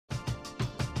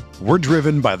We're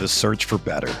driven by the search for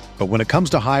better. But when it comes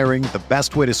to hiring, the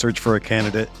best way to search for a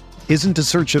candidate isn't to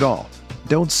search at all.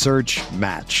 Don't search,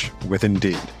 match with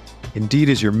Indeed. Indeed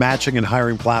is your matching and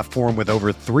hiring platform with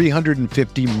over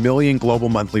 350 million global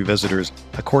monthly visitors,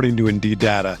 according to Indeed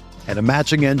data, and a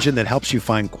matching engine that helps you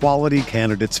find quality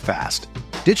candidates fast.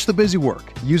 Ditch the busy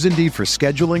work. Use Indeed for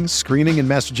scheduling, screening, and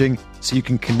messaging so you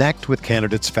can connect with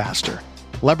candidates faster.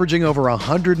 Leveraging over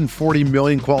 140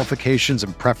 million qualifications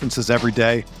and preferences every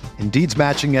day, Indeed's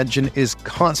matching engine is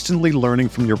constantly learning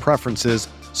from your preferences,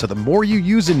 so the more you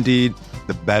use Indeed,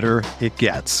 the better it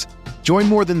gets. Join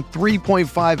more than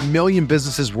 3.5 million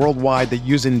businesses worldwide that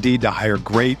use Indeed to hire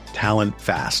great talent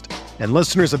fast. And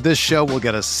listeners of this show will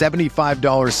get a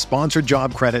 $75 sponsored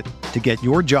job credit to get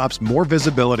your jobs more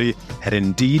visibility at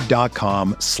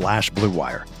Indeed.com/Blue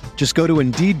Wire. Just go to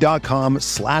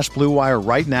Indeed.com/Blue Wire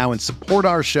right now and support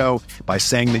our show by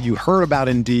saying that you heard about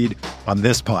Indeed on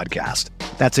this podcast.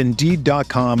 That's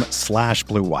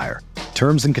Indeed.com/Blue Wire.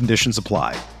 Terms and conditions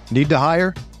apply. Need to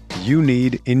hire? You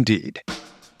need Indeed.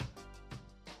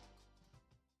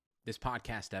 This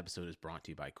podcast episode is brought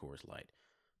to you by Coors Light.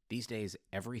 These days,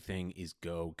 everything is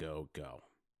go, go, go.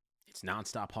 It's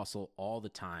nonstop hustle all the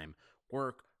time.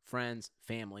 Work, friends,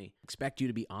 family, expect you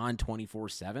to be on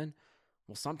 24/7.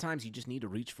 Well, sometimes you just need to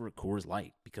reach for a Coors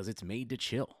Light because it's made to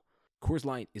chill. Coors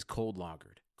Light is cold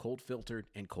lagered, cold filtered,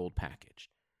 and cold packaged.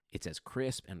 It's as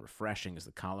crisp and refreshing as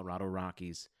the Colorado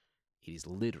Rockies. It is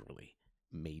literally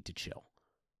made to chill.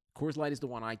 Coors Light is the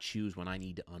one I choose when I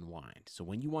need to unwind. So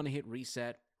when you want to hit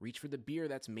reset, reach for the beer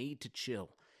that's made to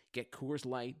chill. Get Coors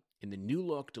Light in the new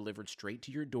look delivered straight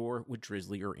to your door with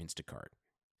Drizzly or Instacart.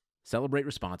 Celebrate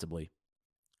responsibly.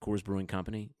 Coors Brewing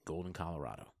Company, Golden,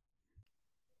 Colorado.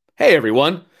 Hey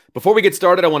everyone! Before we get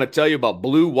started, I want to tell you about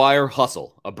Blue Wire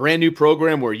Hustle, a brand new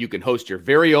program where you can host your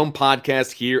very own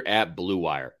podcast here at Blue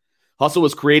Wire. Hustle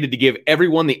was created to give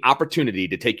everyone the opportunity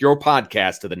to take your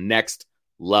podcast to the next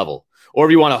level. Or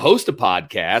if you want to host a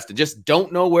podcast and just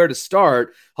don't know where to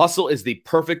start, Hustle is the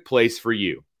perfect place for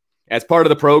you. As part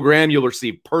of the program, you'll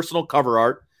receive personal cover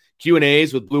art,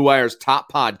 Q&As with Blue Wire's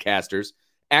top podcasters,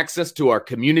 access to our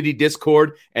community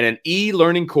Discord, and an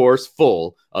e-learning course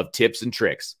full of tips and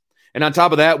tricks. And on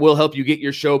top of that, we'll help you get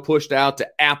your show pushed out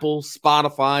to Apple,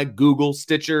 Spotify, Google,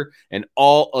 Stitcher, and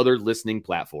all other listening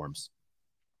platforms.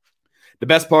 The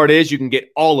best part is you can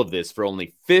get all of this for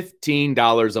only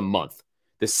 $15 a month,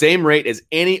 the same rate as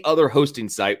any other hosting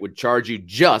site would charge you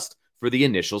just for the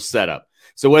initial setup.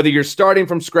 So whether you're starting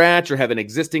from scratch or have an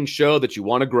existing show that you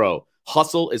want to grow,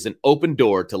 Hustle is an open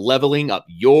door to leveling up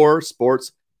your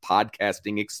sports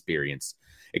podcasting experience.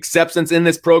 Acceptance in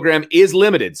this program is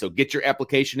limited, so get your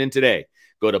application in today.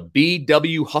 Go to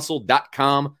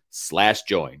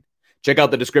bwhustle.com/join. Check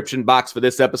out the description box for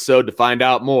this episode to find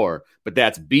out more, but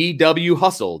that's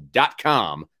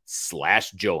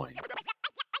bwhustle.com/join.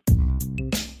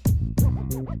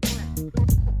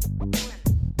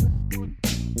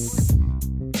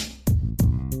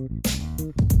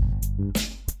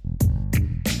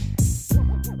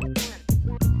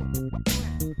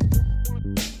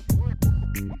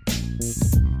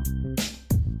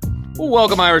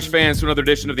 Welcome, Irish fans, to another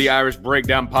edition of the Irish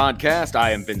Breakdown Podcast.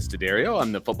 I am Vince D'Addario.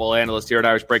 I'm the football analyst here at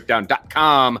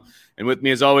irishbreakdown.com. And with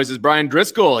me, as always, is Brian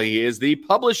Driscoll. He is the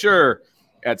publisher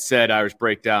at said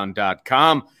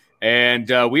irishbreakdown.com.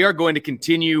 And we are going to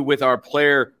continue with our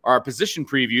position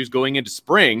previews going into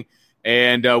spring.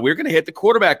 And we're going to hit the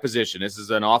quarterback position. This is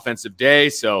an offensive day,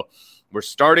 so we're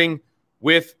starting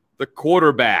with the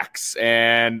quarterbacks.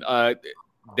 And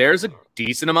there's a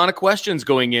decent amount of questions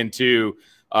going into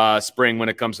spring when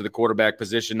it comes to the quarterback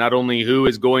position. Not only who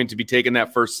is going to be taking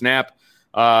that first snap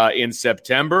in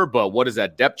September, but what is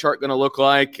that depth chart going to look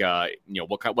like?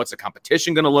 What's the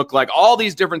competition going to look like? All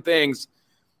these different things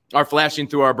are flashing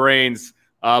through our brains.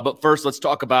 But first, let's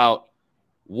talk about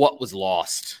what was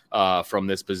lost from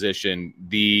this position.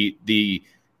 The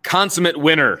consummate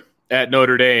winner at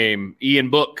Notre Dame, Ian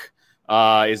Book,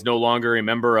 is no longer a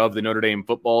member of the Notre Dame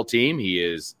football team. He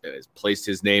has placed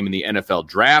his name in the NFL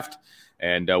draft.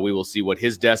 And we will see what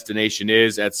his destination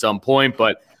is at some point,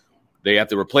 but they have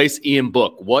to replace Ian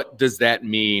Book. What does that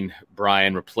mean,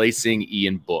 Brian, replacing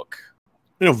Ian Book?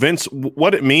 Vince,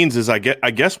 what it means is I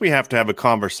guess we have to have a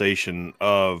conversation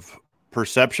of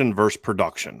perception versus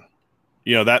production.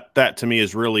 That to me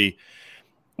is really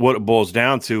what it boils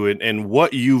down to, and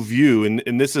what you view.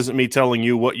 And this isn't me telling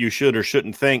you what you should or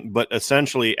shouldn't think, but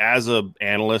essentially as an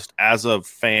analyst, as a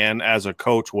fan, as a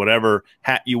coach, whatever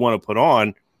hat you want to put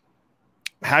on,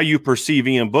 how you perceive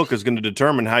Ian Book is going to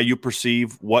determine how you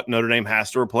perceive what Notre Dame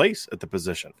has to replace at the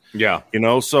position. Yeah.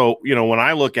 So, when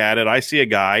I look at it, I see a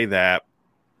guy that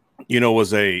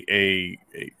was a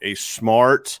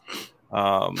smart,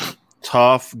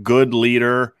 tough, good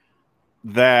leader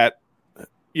that,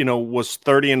 was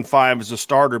 30-5 as a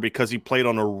starter because he played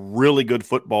on a really good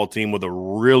football team with a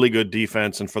really good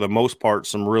defense and, for the most part,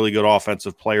 some really good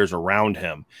offensive players around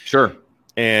him. Sure.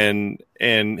 And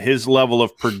his level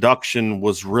of production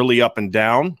was really up and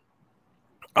down.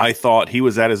 I thought he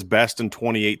was at his best in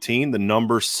 2018. The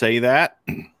numbers say that.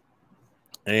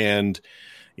 And,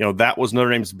 that was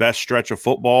Notre Dame's best stretch of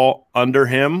football under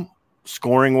him,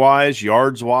 scoring-wise,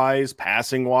 yards-wise,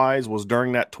 passing-wise, was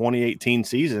during that 2018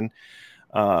 season.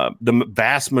 The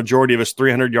vast majority of his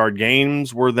 300-yard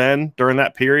games were then during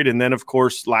that period. And then, of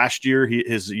course, last year,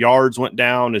 his yards went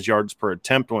down. His yards per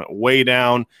attempt went way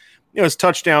down. His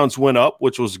touchdowns went up,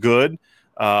 which was good.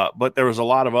 But there was a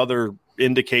lot of other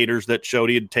indicators that showed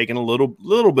he had taken a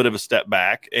little bit of a step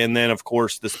back. And then, of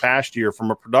course, this past year,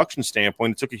 from a production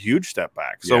standpoint, it took a huge step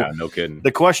back. So yeah, no kidding.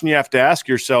 The question you have to ask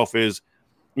yourself is,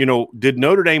 did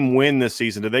Notre Dame win this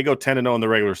season? Did they go 10-0 in the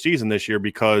regular season this year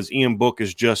because Ian Book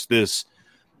is just this,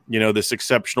 this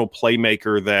exceptional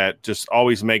playmaker that just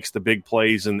always makes the big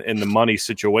plays in the money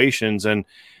situations? And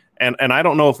I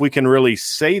don't know if we can really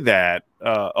say that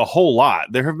a whole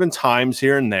lot. There have been times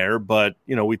here and there, but,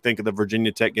 we think of the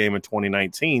Virginia Tech game in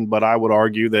 2019, but I would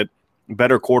argue that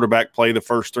better quarterback play the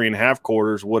first 3.5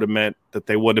 quarters would have meant that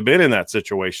they would have been in that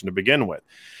situation to begin with.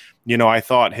 I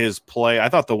thought his play,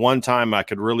 the one time I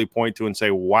could really point to and say,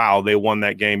 wow, they won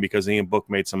that game because Ian Book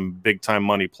made some big time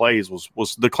money plays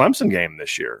was the Clemson game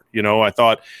this year. I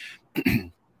thought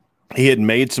he had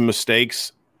made some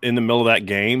mistakes in the middle of that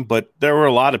game, but there were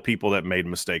a lot of people that made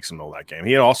mistakes in the middle of that game.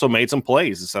 He had also made some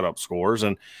plays to set up scores.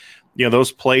 And,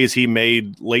 those plays he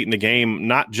made late in the game,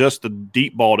 not just the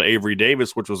deep ball to Avery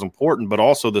Davis, which was important, but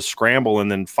also the scramble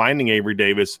and then finding Avery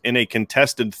Davis in a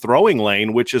contested throwing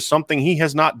lane, which is something he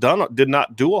did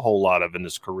not do a whole lot of in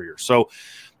his career. So,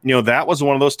 that was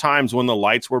one of those times when the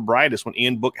lights were brightest, when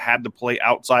Ian Book had to play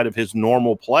outside of his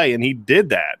normal play, and he did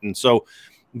that. And so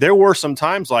there were some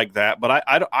times like that, but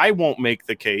I won't make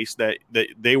the case that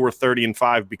they were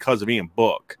 30-5 because of Ian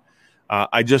Book.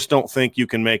 I just don't think you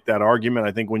can make that argument.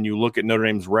 I think when you look at Notre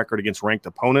Dame's record against ranked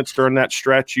opponents during that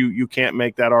stretch, you can't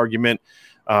make that argument.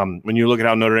 When you look at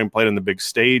how Notre Dame played on the big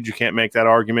stage, you can't make that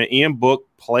argument. Ian Book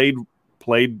played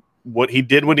what he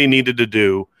needed to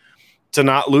do to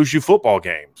not lose you football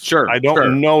games. Sure. I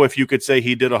don't know if you could say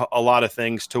he did a lot of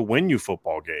things to win you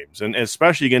football games, and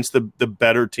especially against the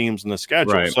better teams in the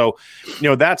schedule. Right. So,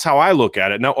 that's how I look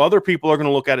at it. Now, other people are going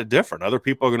to look at it different. Other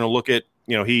people are going to look at,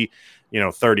 he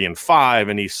 30-5,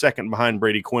 and he's second behind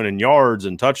Brady Quinn in yards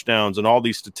and touchdowns and all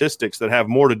these statistics that have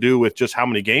more to do with just how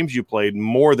many games you played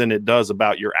more than it does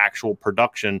about your actual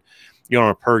production, on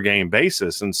a per game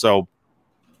basis. And so,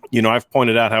 I've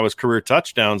pointed out how his career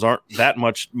touchdowns aren't that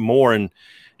much more in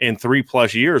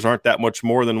 3+ years, aren't that much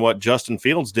more than what Justin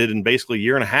Fields did in basically a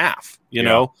year and a half, you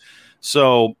know?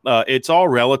 So it's all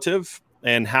relative.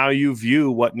 And how you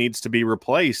view what needs to be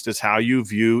replaced is how you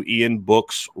view Ian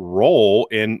Book's role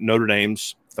in Notre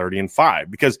Dame's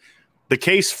 30-5. Because the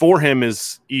case for him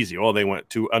is easy. Well, they went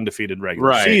to undefeated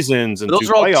regular seasons and those two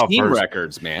are all playoff team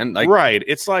records, man. Right.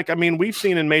 It's like, we've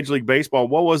seen in Major League Baseball,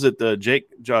 what was it? The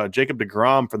Jacob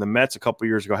deGrom for the Mets a couple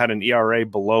years ago had an ERA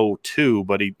below 2,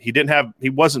 but he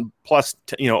wasn't plus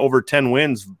over 10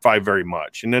 wins by very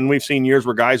much. And then we've seen years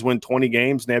where guys win 20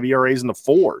 games and have ERAs in the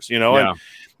 4s, and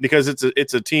because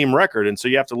it's a team record. And so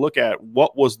you have to look at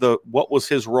what was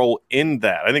his role in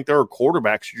that. I think there are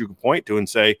quarterbacks you can point to and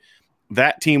say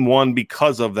that team won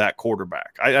because of that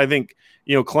quarterback. I think,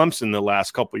 Clemson the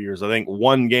last couple of years, I think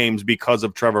won games because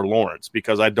of Trevor Lawrence,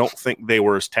 because I don't think they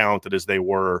were as talented as they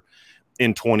were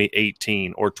in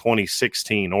 2018 or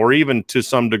 2016, or even to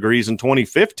some degrees in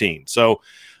 2015. So,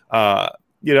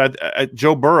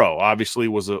 Joe Burrow obviously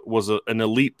was an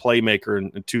elite playmaker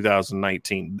in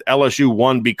 2019. LSU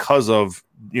won because of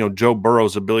Joe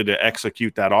Burrow's ability to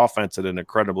execute that offense at an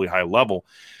incredibly high level.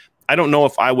 I don't know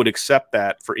if I would accept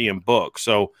that for Ian Book.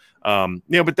 So,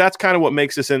 but that's kind of what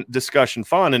makes this discussion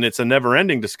fun, and it's a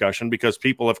never-ending discussion because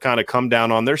people have kind of come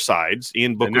down on their sides.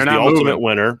 Ian Book is the ultimate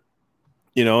winner,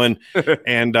 and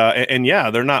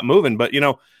yeah, they're not moving. But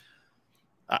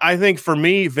I think for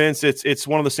me, Vince, it's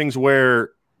one of those things where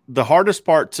the hardest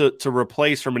part to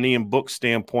replace from an Ian Book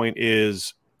standpoint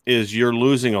is you're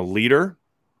losing a leader,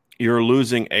 you're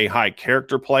losing a high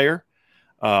character player,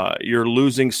 you're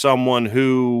losing someone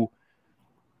who,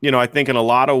 I think in a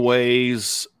lot of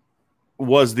ways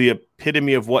was the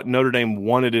epitome of what Notre Dame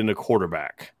wanted in a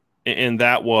quarterback, and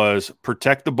that was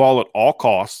protect the ball at all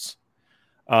costs.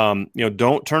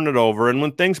 Don't turn it over, and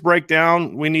when things break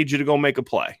down, we need you to go make a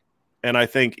play. And I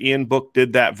think Ian Book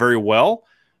did that very well.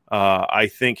 I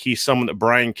think he's someone that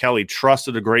Brian Kelly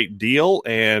trusted a great deal,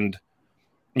 and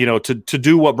to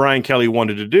do what Brian Kelly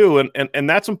wanted to do, and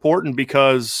that's important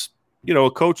because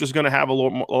a coach is going to have a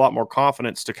lot more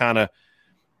confidence to kind of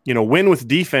win with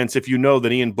defense if you know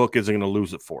that Ian Book isn't going to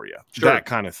lose it for you, that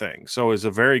kind of thing. So he's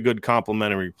a very good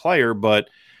complementary player, but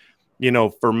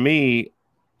for me,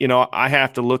 I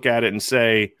have to look at it and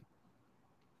say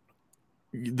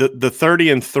the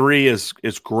 30-3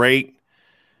 is great.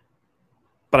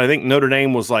 But I think Notre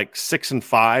Dame was like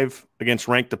 6-5 against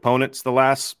ranked opponents the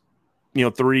last,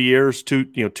 3 years, 3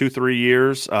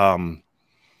 years.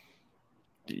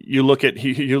 You look at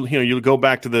you go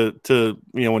back to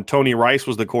when Tony Rice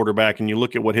was the quarterback, and you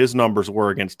look at what his numbers were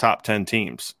against top 10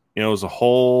 teams. It was a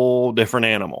whole different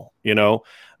animal.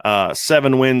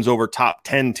 7 wins over top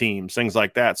 10 teams, things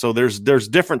like that. So there's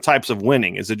different types of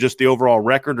winning. Is it just the overall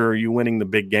record, or are you winning the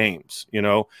big games?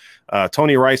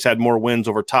 Tony Rice had more wins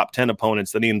over top 10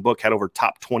 opponents than Ian Book had over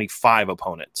top 25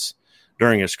 opponents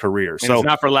during his career. And it's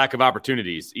not for lack of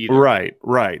opportunities either.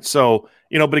 Right. So,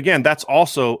 but again, that's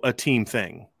also a team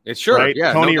thing. It's sure. Right?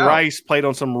 Yeah, Tony no Rice played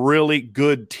on some really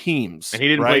good teams. And he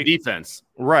didn't play defense.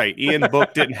 Right. Ian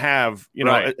Book didn't have,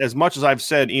 as much as I've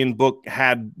said Ian Book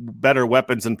had better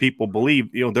weapons than people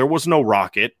believe, there was no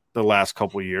Rocket the last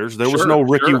couple of years. There was no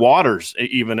Ricky Waters,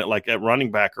 even at running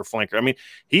back or flanker. I mean,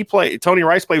 Tony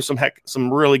Rice played with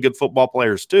some really good football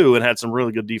players too, and had some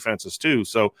really good defenses too.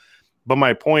 So, but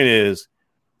my point is,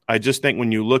 I just think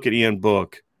when you look at Ian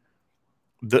Book,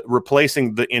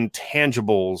 replacing the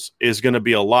intangibles is going to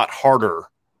be a lot harder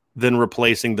than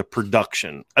replacing the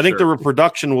production. I think the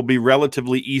production will be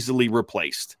relatively easily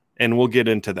replaced, and we'll get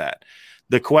into that.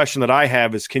 The question that I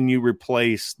have is, can you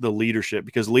replace the leadership?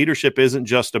 Because leadership isn't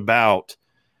just about,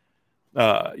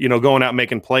 going out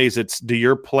making plays. It's, do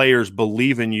your players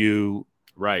believe in you?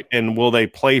 Right. And will they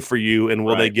play for you, and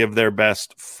will they give their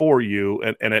best for you?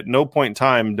 And at no point in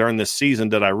time during this season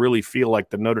did I really feel like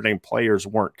the Notre Dame players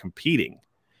weren't competing,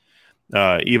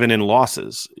 even in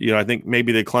losses. I think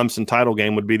maybe the Clemson title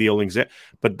game would be the only example.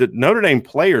 But the Notre Dame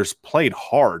players played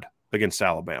hard against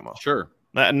Alabama. Sure.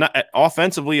 Not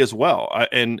offensively as well,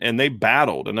 and they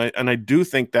battled, and I do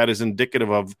think that is indicative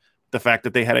of the fact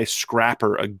that they had a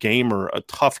scrapper, a gamer, a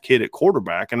tough kid at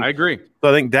quarterback. And I agree. So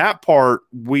I think that part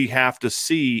we have to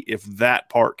see if that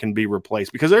part can be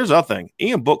replaced, because there's a thing.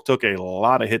 Ian Book took a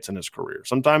lot of hits in his career.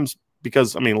 Sometimes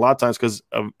a lot of times because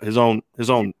of his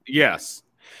own. Yes.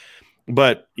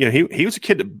 But he was a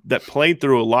kid that played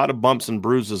through a lot of bumps and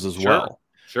bruises as well.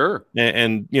 Sure.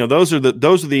 And those are the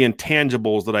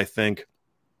intangibles that I think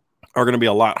are going to be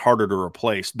a lot harder to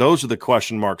replace. Those are the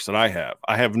question marks that I have.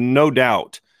 I have no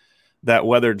doubt that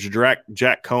whether it's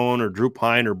Jack Cohen or Drew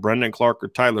Pine or Brendan Clark or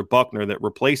Tyler Buckner, that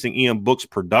replacing Ian Book's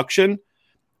production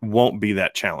won't be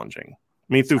that challenging.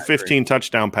 I mean, through 15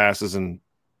 touchdown passes in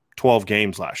 12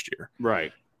 games last year.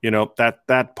 Right.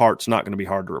 That part's not going to be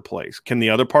hard to replace. Can the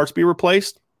other parts be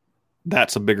replaced?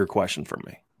 That's a bigger question for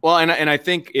me. Well, and I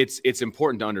think it's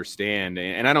important to understand,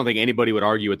 and I don't think anybody would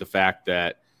argue with the fact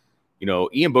that,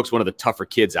 Ian Book's one of the tougher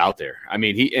kids out there. I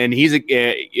mean, he's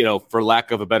for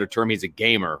lack of a better term, he's a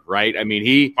gamer, right? I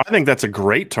mean, I think that's a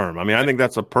great term. I mean, I think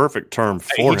that's a perfect term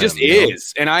for him. He just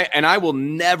is. And I will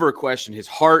never question his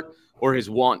heart or his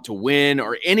want to win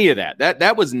or any of that.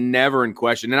 That was never in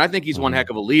question. And I think he's one heck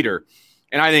of a leader.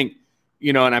 And I think,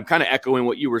 and I'm kind of echoing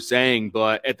what you were saying,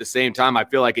 but at the same time, I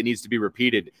feel like it needs to be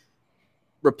repeated.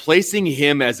 Replacing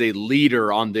him as a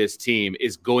leader on this team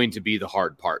is going to be the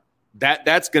hard part.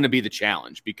 That's going to be the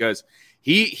challenge, because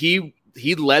he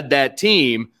led that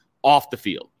team off the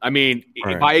field. I mean,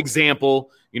 by example,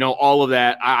 all of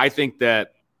that. I think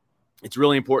that it's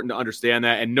really important to understand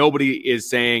that, and nobody is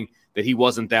saying that he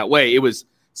wasn't that way. It was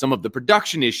some of the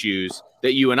production issues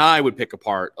that you and I would pick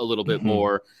apart a little bit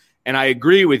more. And I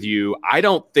agree with you. I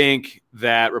don't think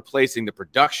that replacing the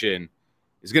production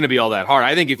is going to be all that hard.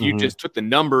 I think if you just took the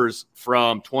numbers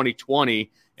from 2020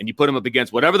 and you put them up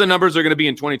against whatever the numbers are going to be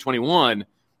in 2021, I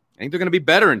think they're going to be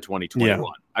better in 2021. Yeah.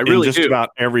 I really do. Just about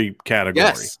every category.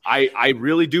 Yes, I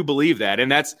really do believe that.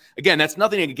 And that's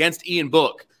nothing against Ian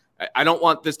Book. I don't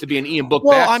want this to be an Ian Book.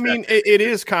 Well, I mean, it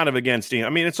is kind of against Ian.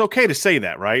 I mean, it's okay to say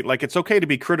that, right? Like, it's okay to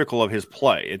be critical of his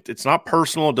play. It's not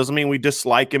personal. It doesn't mean we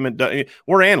dislike him.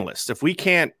 We're analysts. If we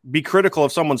can't be critical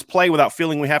of someone's play without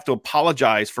feeling we have to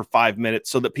apologize for 5 minutes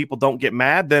so that people don't get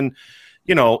mad, then,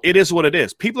 it is what it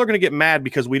is. People are going to get mad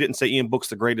because we didn't say Ian Book's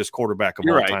the greatest quarterback of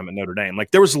all time at Notre Dame.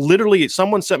 Like, there was literally,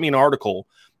 someone sent me an article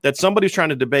that somebody's trying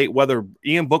to debate whether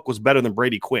Ian Book was better than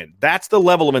Brady Quinn. That's the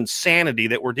level of insanity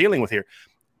that we're dealing with here.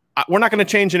 We're not going to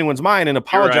change anyone's mind, and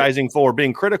apologizing for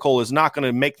being critical is not going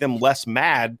to make them less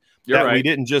mad You're right. We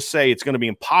didn't just say it's going to be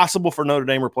impossible for Notre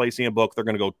Dame to replace Ian Book. They're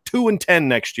going to go 2-10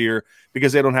 next year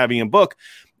because they don't have Ian Book.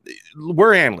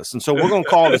 We're analysts, and so we're going to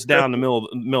call this down the middle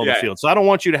of the field. So I don't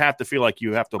want you to have to feel like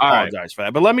you have to apologize for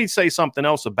that. But let me say something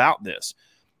else about this.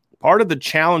 Part of the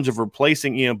challenge of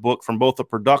replacing Ian Book from both a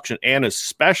production and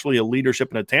especially a leadership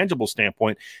and a tangible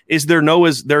standpoint is there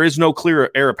is no clear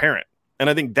heir apparent. And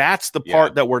I think that's the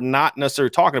part that we're not necessarily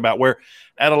talking about, where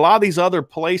at a lot of these other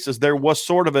places, there was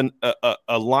sort of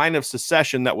a line of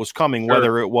succession that was coming,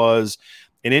 whether it was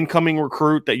an incoming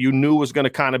recruit that you knew was going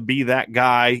to kind of be that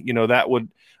guy, that would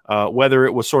whether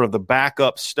it was sort of the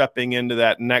backup stepping into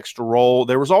that next role.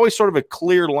 There was always sort of a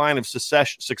clear line of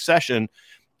succession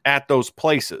at those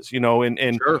places,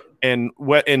 and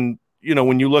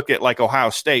when you look at like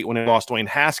Ohio State, when it lost Dwayne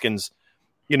Haskins,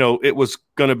 it was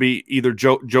going to be either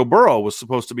Joe Burrow was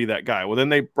supposed to be that guy. Well, then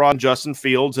they brought in Justin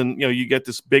Fields, and you get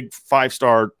this big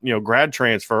 5-star grad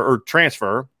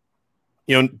transfer.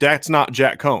 That's not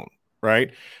Jack Cohn,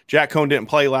 right? Jack Cohn didn't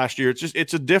play last year.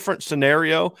 It's a different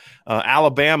scenario.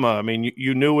 Alabama, I mean,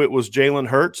 you knew it was Jalen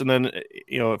Hurts, and then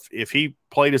if he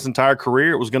played his entire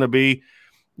career, it was going to be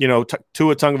Tua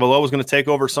Tagovailoa was going to take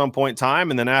over at some point in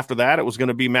time, and then after that, it was going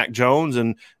to be Mac Jones,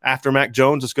 and after Mac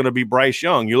Jones, it's going to be Bryce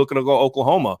Young. You're looking to go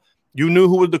Oklahoma. You knew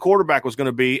who the quarterback was going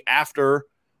to be after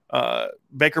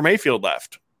Baker Mayfield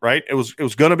left, right? It was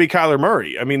going to be Kyler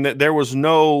Murray. I mean, there was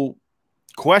no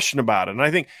question about it, and I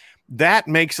think that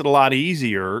makes it a lot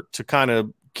easier to kind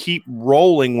of keep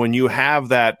rolling when you have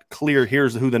that clear,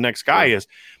 here's who the next guy is.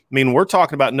 I mean, we're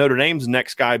talking about Notre Dame's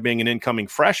next guy being an incoming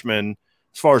freshman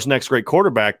as far as next great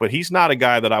quarterback, but he's not a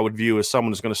guy that I would view as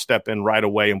someone who's going to step in right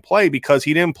away and play, because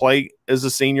he didn't play as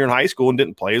a senior in high school and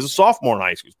didn't play as a sophomore in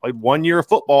high school. He's played 1 year of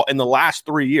football in the last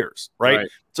 3 years, right?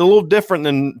 It's a little different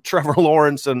than Trevor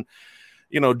Lawrence and,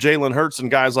 Jalen Hurts and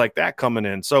guys like that coming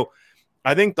in. So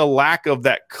I think the lack of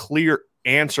that clear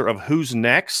answer of who's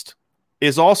next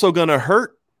is also going to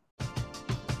hurt.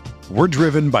 We're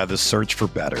driven by the search for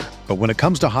better. But when it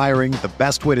comes to hiring, the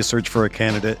best way to search for a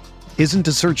candidate isn't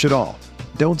to search at all.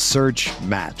 Don't search,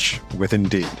 match with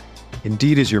Indeed.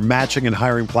 Indeed is your matching and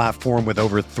hiring platform with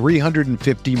over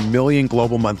 350 million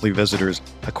global monthly visitors,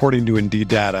 according to Indeed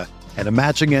data, and a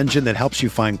matching engine that helps you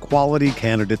find quality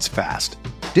candidates fast.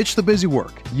 Ditch the busy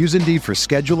work. Use Indeed for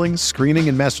scheduling, screening,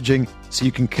 and messaging so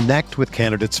you can connect with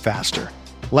candidates faster.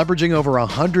 Leveraging over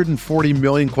 140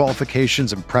 million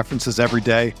qualifications and preferences every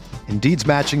day, Indeed's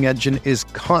matching engine is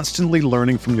constantly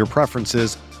learning from your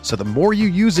preferences, so the more you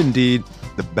use Indeed,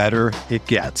 the better it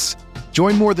gets.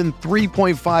 Join more than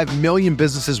 3.5 million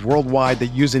businesses worldwide that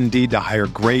use Indeed to hire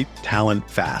great talent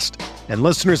fast. And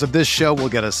listeners of this show will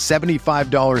get a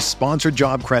 $75 sponsored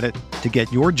job credit to get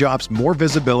your jobs more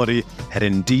visibility at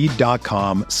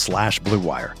Indeed.com/Blue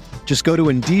Wire. Just go to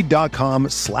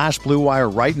Indeed.com/Blue Wire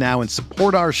right now and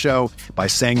support our show by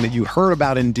saying that you heard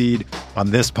about Indeed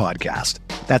on this podcast.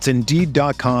 That's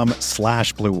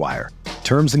Indeed.com/Blue Wire.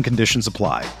 Terms and conditions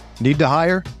apply. Need to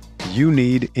hire? You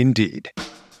need Indeed.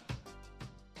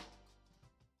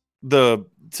 To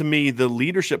me, the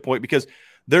leadership point, because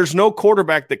there's no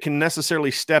quarterback that can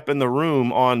necessarily step in the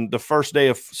room on the first day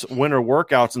of winter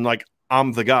workouts and like,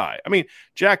 I'm the guy. I mean,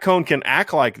 Jack Cohn can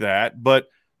act like that, but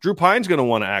Drew Pine's going to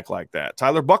want to act like that.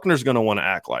 Tyler Buckner's going to want to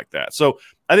act like that. So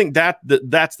I think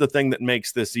that's the thing that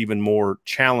makes this even more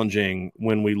challenging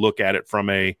when we look at it from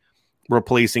a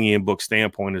replacing Ian Book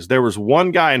standpoint. Is there was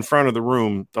one guy in front of the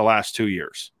room the last 2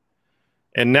 years,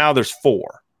 and now there's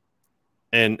 4.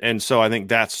 And so I think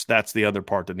that's the other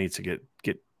part that needs to get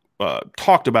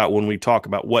talked about when we talk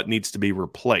about what needs to be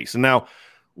replaced. And now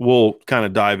we'll kind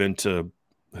of dive into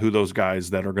who those guys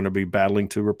that are going to be battling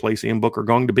to replace Ian Book are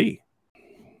going to be.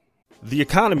 The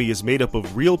economy is made up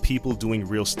of real people doing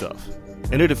real stuff,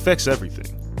 and it affects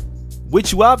everything,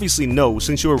 which you obviously know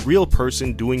since you're a real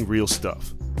person doing real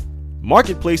stuff.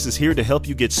 Marketplace is here to help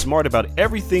you get smart about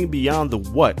everything beyond the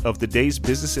what of the day's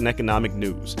business and economic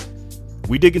news.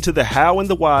 We dig into the how and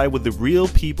the why with the real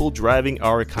people driving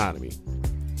our economy.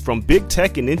 From big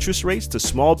tech and interest rates to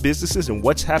small businesses and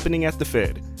what's happening at the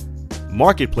Fed,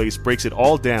 Marketplace breaks it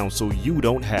all down so you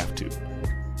don't have to.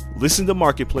 Listen to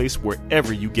Marketplace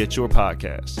wherever you get your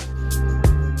podcasts.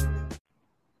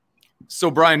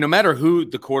 So, Brian, no matter who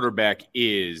the quarterback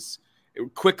is,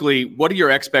 quickly, what are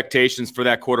your expectations for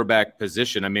that quarterback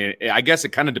position? I mean, I guess it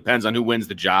kind of depends on who wins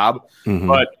the job,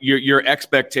 but your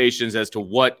expectations as to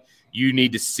what you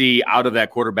need to see out of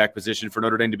that quarterback position for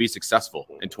Notre Dame to be successful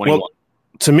in 21. Well,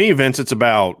 to me, Vince, it's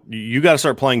about you got to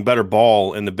start playing better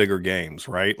ball in the bigger games,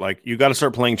 right? Like you got to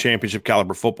start playing championship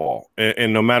caliber football.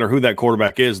 And no matter who that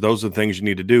quarterback is, those are the things you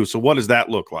need to do. So what does that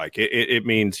look like? It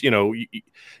means,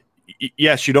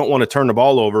 yes, you don't want to turn the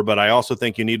ball over, but I also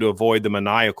think you need to avoid the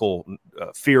maniacal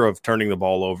fear of turning the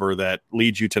ball over that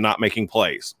leads you to not making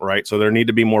plays, right? So there need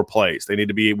to be more plays. They need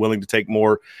to be willing to take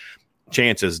more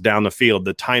chances down the field.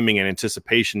 The timing and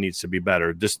anticipation needs to be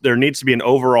better. There needs to be an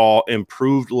overall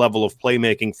improved level of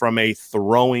playmaking from a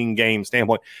throwing game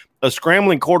standpoint. A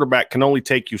scrambling quarterback can only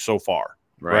take you so far,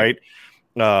 right?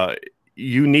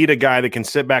 You need a guy that can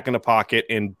sit back in the pocket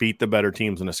and beat the better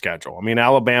teams in the schedule. I mean,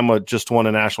 Alabama just won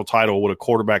a national title with a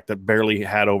quarterback that barely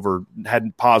had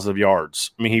positive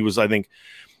yards. I mean, he was, I think,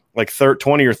 like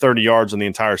 20 or 30 yards in the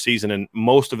entire season, and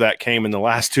most of that came in the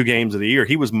last 2 games of the year.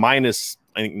 He was minus,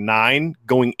 I think, 9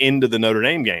 going into the Notre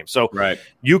Dame game. So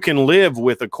you can live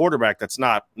with a quarterback that's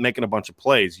not making a bunch of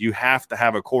plays. You have to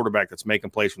have a quarterback that's making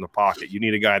plays from the pocket. You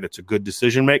need a guy that's a good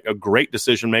decision maker, a great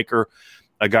decision maker,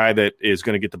 a guy that is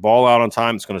going to get the ball out on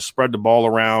time. It's going to spread the ball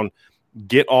around,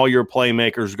 get all your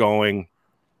playmakers going.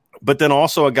 But then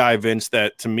also a guy, Vince,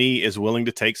 that to me is willing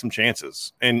to take some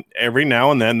chances. And every now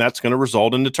and then that's going to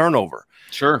result in the turnover.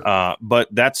 Sure. But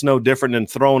that's no different than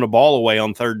throwing a ball away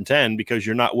on 3rd and 10 because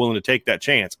you're not willing to take that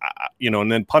chance,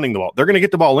 and then punting the ball. They're going to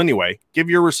get the ball anyway. Give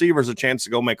your receivers a chance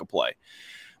to go make a play.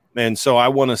 And so I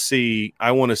want to see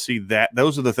that.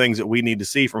 Those are the things that we need to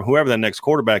see from whoever that next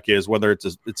quarterback is, whether it's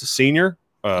a senior,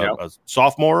 a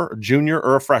sophomore, a junior,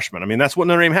 or a freshman. I mean, that's what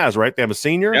Notre Dame has, right? They have a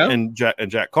senior and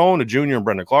Jack Cohn, a junior and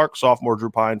Brendan Clark, sophomore Drew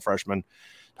Pine, freshman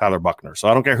Tyler Buckner. So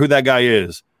I don't care who that guy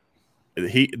is.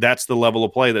 That's the level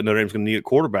of play that Notre Dame's going to need at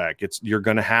quarterback. You're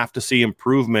going to have to see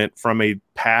improvement from a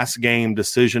pass game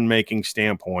decision-making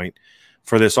standpoint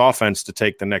for this offense to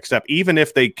take the next step, even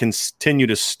if they continue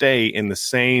to stay in the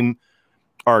same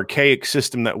archaic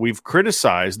system that we've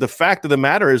criticized. The fact of the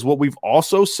matter is what we've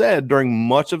also said during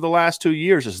much of the last 2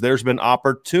 years is there's been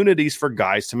opportunities for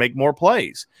guys to make more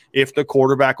plays if the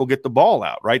quarterback will get the ball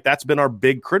out, right? That's been our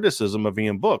big criticism of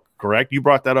Ian Book, correct? You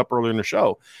brought that up earlier in the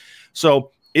show.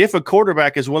 So if a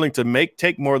quarterback is willing to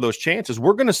take more of those chances,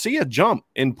 we're going to see a jump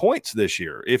in points this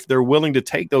year if they're willing to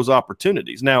take those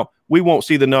opportunities. Now, we won't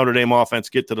see the Notre Dame offense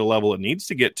get to the level it needs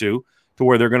to get to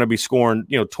where they're going to be scoring,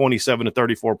 27 to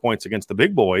 34 points against the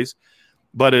big boys,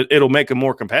 but it'll make them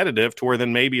more competitive to where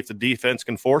then maybe if the defense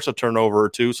can force a turnover or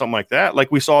two, something like that,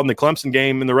 like we saw in the Clemson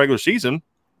game in the regular season,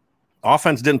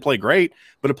 offense didn't play great,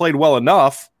 but it played well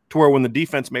enough to where when the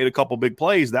defense made a couple big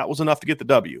plays, that was enough to get the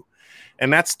W.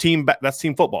 And that's team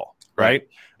football, right?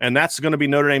 And that's going to be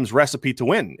Notre Dame's recipe to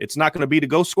win. It's not going to be to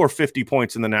go score 50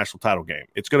 points in the national title game.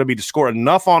 It's going to be to score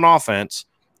enough on offense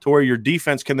to where your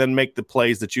defense can then make the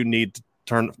plays that you need to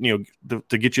turn,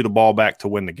 to get you the ball back to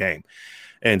win the game.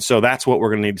 And so that's what we're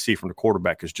going to need to see from the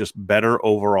quarterback is just better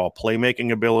overall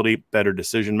playmaking ability, better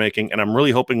decision-making. And I'm really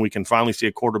hoping we can finally see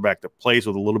a quarterback that plays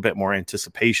with a little bit more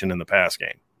anticipation in the pass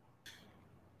game.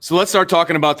 So let's start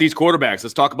talking about these quarterbacks.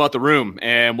 Let's talk about the room,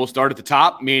 and we'll start at the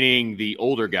top, meaning the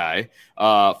older guy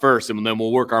first, and then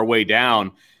we'll work our way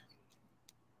down.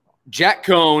 Jack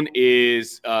Cohn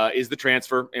is the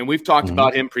transfer, and we've talked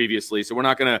about him previously, so we're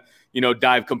not going to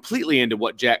dive completely into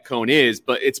what Jack Cohn is,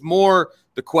 but it's more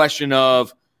the question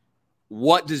of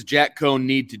what does Jack Cohn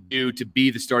need to do to be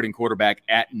the starting quarterback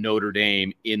at Notre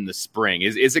Dame in the spring?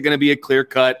 Is it going to be a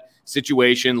clear-cut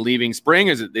situation leaving spring?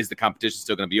 Is the competition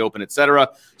still going to be open, et cetera?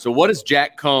 So what is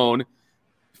Jack Cohn,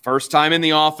 first time in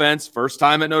the offense, first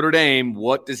time at Notre Dame,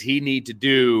 what does he need to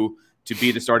do to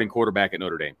be the starting quarterback at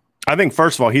Notre Dame? I think,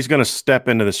 first of all, he's going to step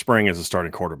into the spring as a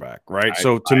starting quarterback, right?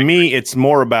 So to me, it's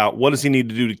more about what does he need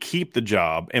to do to keep the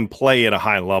job and play at a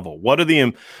high level? What are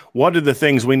the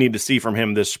things we need to see from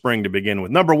him this spring to begin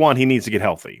with? Number one, he needs to get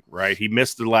healthy, right? He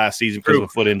missed the last season because of a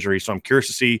foot injury, so I'm curious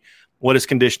to see what his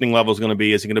conditioning level is going to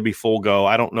be. Is he going to be full go?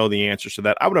 I don't know the answers to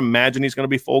that. I would imagine he's going to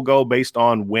be full go based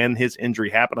on when his injury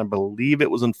happened. I believe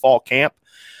it was in fall camp.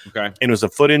 Okay. And it was a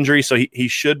foot injury, so he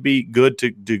should be good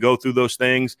to go through those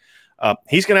things.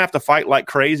 He's going to have to fight like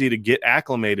crazy to get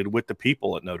acclimated with the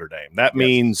people at Notre Dame. That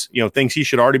means, things he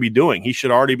should already be doing. He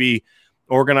should already be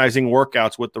organizing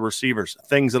workouts with the receivers,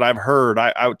 things that I've heard.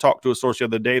 I talked to a source the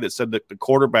other day that said that the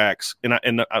quarterbacks,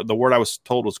 and the word I was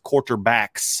told was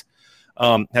quarterbacks,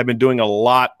 have been doing a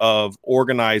lot of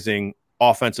organizing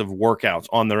offensive workouts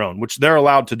on their own, which they're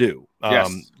allowed to do.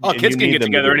 Kids can get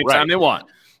together anytime they want.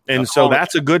 And so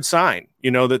that's a good sign,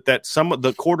 that some of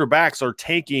the quarterbacks are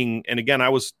taking, and again, I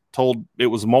was told it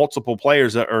was multiple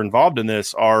players that are involved in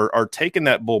this are taking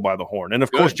that bull by the horn. And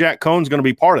of course, Jack Cohn's going to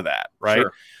be part of that, right?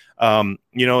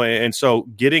 And so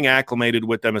getting acclimated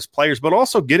with them as players, but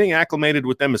also getting acclimated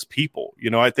with them as people.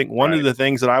 I think one of the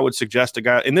things that I would suggest to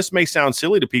guys, and this may sound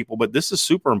silly to people, but this is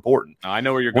super important. I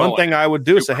know where you're going. One thing I would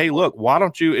do is say, hey, look, why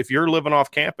don't you, if you're living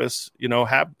off campus,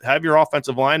 have your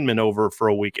offensive linemen over for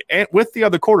a week and with the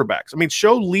other quarterbacks. I mean,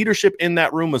 show leadership in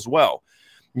that room as well.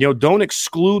 Don't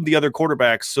exclude the other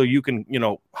quarterbacks so you can,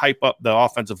 hype up the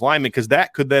offensive lineman, because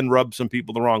that could then rub some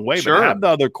people the wrong way. Sure. But have the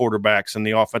other quarterbacks and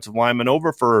the offensive linemen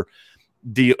over for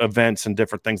the events and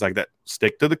different things like that.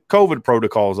 Stick to the COVID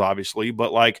protocols, obviously,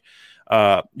 but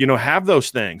have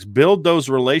those things, build those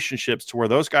relationships to where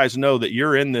those guys know that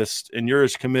you're in this and you're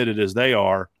as committed as they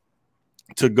are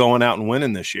to going out and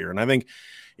winning this year. And I think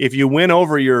if you win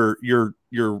over your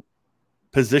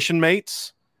position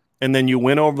mates, and then you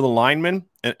win over the linemen,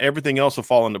 and everything else will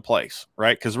fall into place,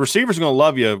 right? Because receivers are going to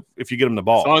love you if you get them the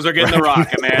ball. As long as they're getting the rock,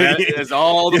 man. It's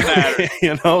all that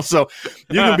matters. So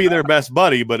you can be their best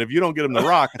buddy, but if you don't get them the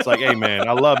rock, it's like, hey, man,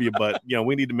 I love you, but,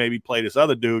 we need to maybe play this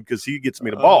other dude because he gets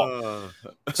me the ball.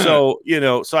 So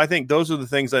I think those are the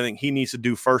things I think he needs to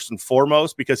do first and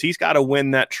foremost, because he's got to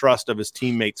win that trust of his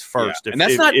teammates first. Yeah. And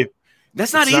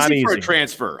that's not easy for a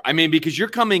transfer. I mean, because you're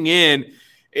coming in –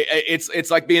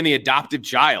 it's like being the adoptive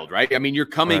child, right? I mean, you're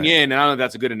coming in, and I don't know if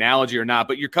that's a good analogy or not,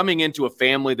 but you're coming into a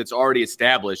family that's already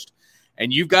established,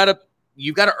 and you've got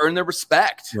to earn their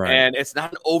respect, and it's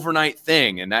not an overnight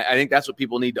thing. And I think that's what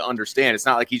people need to understand. It's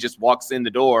not like he just walks in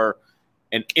the door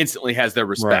and instantly has their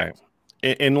respect. Right.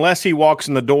 Unless he walks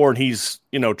in the door and he's,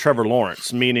 Trevor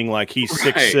Lawrence, meaning like he's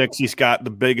 6'6", he's got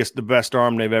the best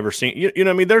arm they've ever seen. You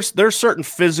know what I mean? There's certain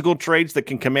physical traits that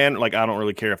can command, like, I don't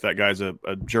really care if that guy's a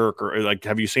jerk or like,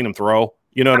 have you seen him throw?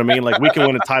 You know what I mean? Like, we can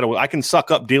win a title. I can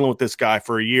suck up dealing with this guy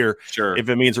for a year if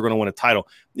it means we're going to win a title.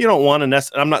 You don't want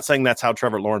to I'm not saying that's how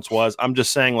Trevor Lawrence was. I'm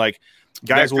just saying, like,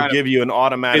 guys will give you an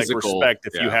automatic respect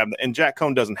if you have that. And Jack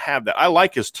Cohn doesn't have that. I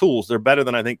like his tools. They're better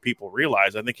than I think people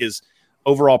realize. I think his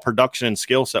overall production and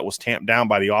skill set was tamped down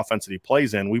by the offense that he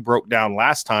plays in. We broke down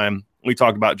last time we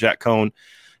talked about Jack Cohn,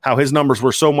 how his numbers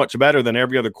were so much better than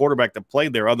every other quarterback that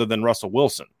played there other than Russell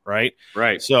Wilson. Right.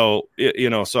 So,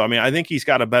 I mean, I think he's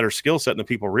got a better skill set than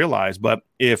people realize, but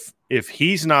if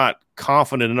he's not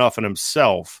confident enough in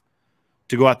himself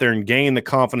to go out there and gain the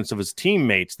confidence of his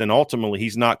teammates, then ultimately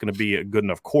he's not going to be a good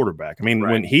enough quarterback. I mean,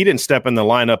 when he didn't step in the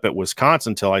lineup at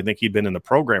Wisconsin until I think he'd been in the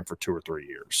program for 2 or 3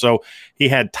 years. So he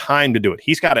had time to do it.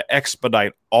 He's got to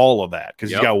expedite all of that because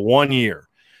he's got 1 year.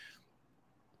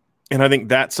 And I think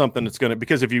that's something that's going to,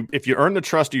 because if you earn the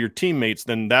trust of your teammates,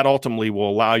 then that ultimately will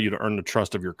allow you to earn the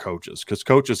trust of your coaches, because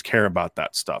coaches care about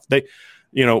that stuff. They,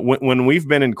 when we've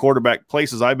been in quarterback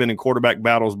places, I've been in quarterback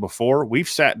battles before, we've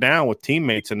sat down with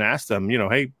teammates and asked them,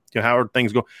 hey, how are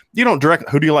things going? You don't direct,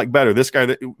 who do you like better? This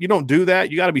guy, you don't do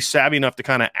that. You got to be savvy enough to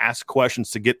kind of ask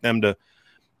questions to get them to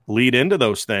lead into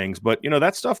those things. But,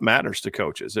 that stuff matters to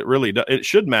coaches. It really does. It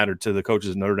should matter to the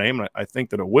coaches in Notre Dame. And I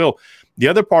think that it will. The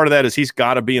other part of that is he's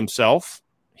got to be himself.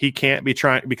 He can't be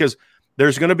trying, because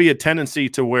there's going to be a tendency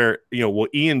to where, well,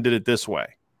 Ian did it this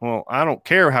way. Well, I don't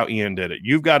care how Ian did it.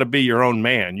 You've got to be your own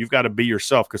man. You've got to be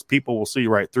yourself, because people will see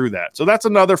right through that. So that's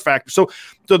another factor. So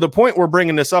the point we're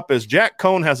bringing this up is Jack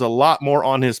Cohn has a lot more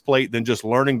on his plate than just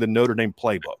learning the Notre Dame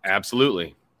playbook.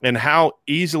 Absolutely. And how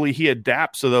easily he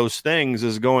adapts to those things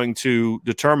is going to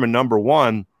determine, number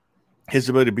one, his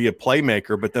ability to be a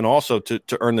playmaker, but then also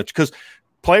to earn the – because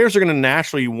players are going to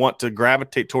naturally want to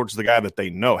gravitate towards the guy that they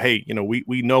know. Hey,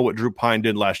 we know what Drew Pine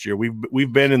did last year.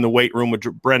 We've been in the weight room with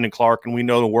Brendan Clark, and we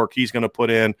know the work he's going to put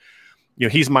in.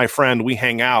 He's my friend. We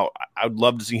hang out. I would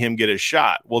love to see him get his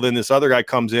shot. Well, then this other guy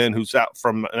comes in who's out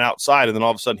from an outside, and then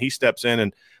all of a sudden he steps in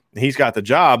and he's got the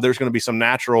job. There's going to be some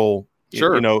natural,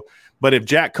 But if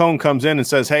Jack Cohn comes in and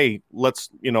says, hey, let's,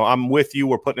 I'm with you,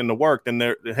 we're putting in the work, then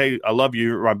hey, I love you,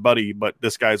 you're my buddy, but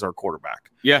this guy's our quarterback.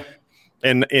 Yeah.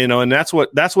 And, and that's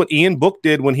what Ian Book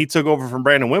did when he took over from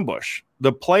Brandon Wimbush.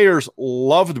 The players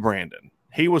loved Brandon.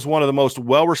 He was one of the most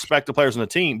well-respected players on the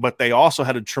team, but they also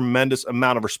had a tremendous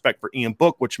amount of respect for Ian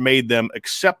Book, which made them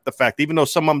accept the fact, even though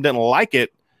some of them didn't like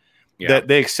it, that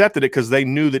they accepted it because they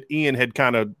knew that Ian had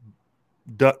kind of,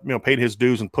 paid his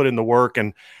dues and put in the work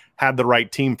and had the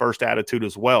right team first attitude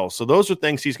as well. So those are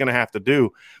things he's going to have to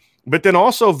do. But then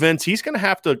also, Vince, he's going to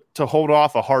have to hold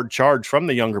off a hard charge from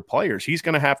the younger players. He's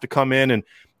going to have to come in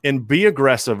and be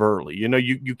aggressive early. You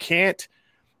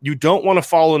don't want to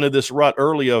fall into this rut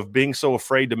early of being so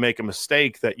afraid to make a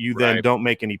mistake that you then don't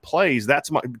make any plays. That's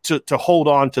to hold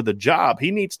on to the job. He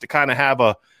needs to kind of have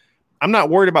I'm not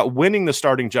worried about winning the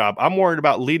starting job. I'm worried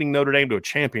about leading Notre Dame to a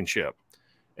championship.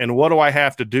 And what do I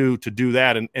have to do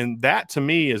that? And that, to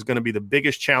me, is going to be the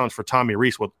biggest challenge for Tommy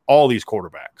Rees with all these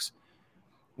quarterbacks.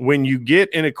 when you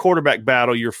get in a quarterback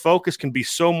battle, your focus can be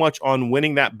so much on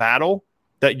winning that battle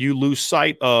that you lose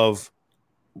sight of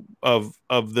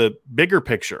the bigger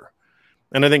picture.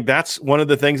 And I think that's one of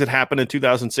the things that happened in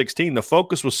 2016. The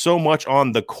focus was so much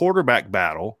on the quarterback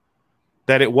battle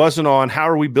that it wasn't on how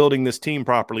are we building this team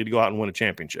properly to go out and win a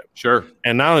championship. Sure.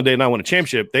 And not only did they not win a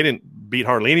championship, they didn't beat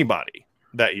hardly anybody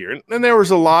that year. And there was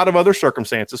a lot of other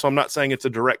circumstances, so I'm not saying it's a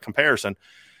direct comparison.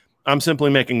 I'm simply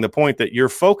making the point that your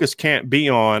focus can't be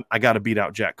on, I got to beat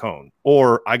out Jack Cohn,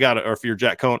 or if you're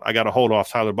Jack Cohn, I got to hold off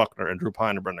Tyler Buchner and Drew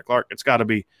Pine and Brendan Clark. It's got to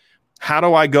be, how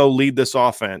do I go lead this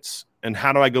offense, and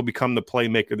how do I go become the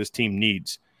playmaker this team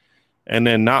needs? And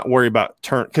then not worry about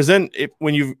turn. Because then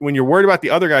when you're worried about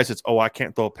the other guys, it's, I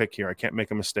can't throw a pick here. I can't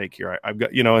make a mistake here. I've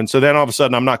got, and so then all of a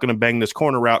sudden I'm not going to bang this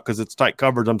corner route because it's tight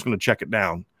coverage. I'm just going to check it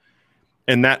down.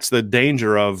 And that's the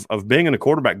danger of being in a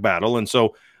quarterback battle. And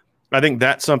so I think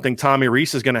that's something Tommy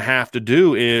Rees is going to have to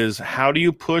do is, how do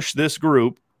you push this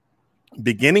group,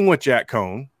 beginning with Jack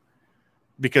Cohn,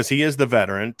 because he is the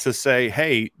veteran, to say,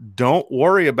 hey, don't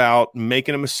worry about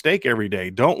making a mistake every day.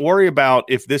 Don't worry about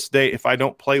if I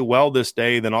don't play well this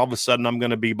day, then all of a sudden I'm going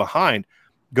to be behind.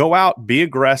 Go out, be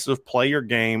aggressive, play your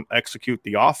game, execute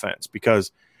the offense,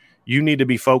 because you need to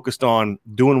be focused on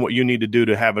doing what you need to do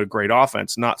to have a great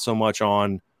offense, not so much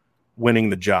on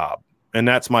winning the job. And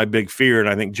that's my big fear. And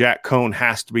I think Jack Cohn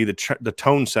has to be the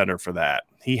tone setter for that.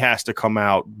 He has to come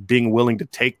out being willing to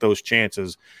take those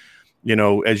chances.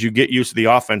 As you get used to the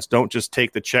offense, don't just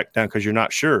take the check down because you're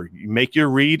not sure. You make your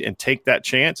read and take that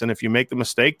chance. And if you make the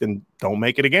mistake, then don't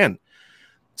make it again.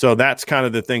 So that's kind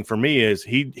of the thing for me is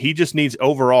he just needs,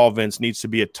 overall, Vince needs to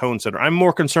be a tone setter. I'm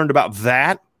more concerned about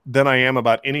that than I am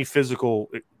about any physical,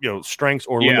 strengths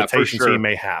or limitations he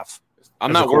may have.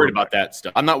 I'm not worried about that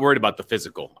stuff. I'm not worried about the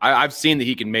physical. I've seen that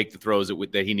he can make the throws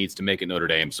that he needs to make at Notre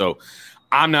Dame. So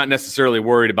I'm not necessarily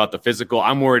worried about the physical.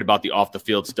 I'm worried about the off the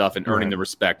field stuff and earning the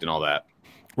respect and all that.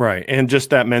 Right. And just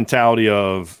that mentality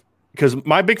of, because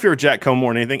my big fear with Jack Cohn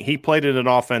more than anything, he played in an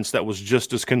offense that was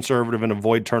just as conservative and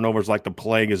avoid turnovers like the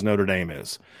plague as Notre Dame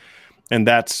is. And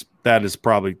that is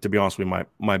probably, to be honest with you,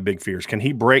 my big fears. Can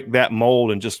he break that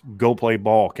mold and just go play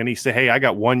ball? Can he say, hey, I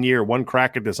got 1 year, one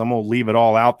crack at this. I'm going to leave it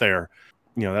all out there.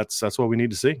 That's what we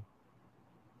need to see.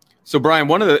 So, Brian,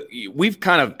 we've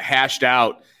kind of hashed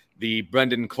out the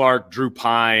Brendan Clark, Drew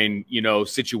Pine,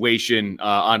 situation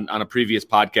on a previous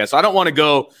podcast. So I don't want to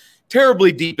go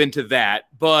terribly deep into that,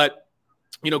 but,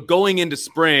 going into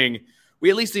spring, we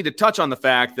at least need to touch on the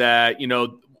fact that,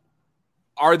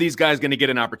 are these guys going to get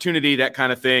an opportunity, that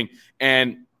kind of thing?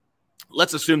 And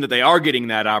let's assume that they are getting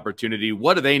that opportunity.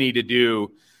 What do they need to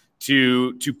do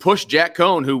to push Jack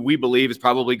Cohn, who we believe is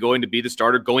probably going to be the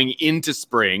starter going into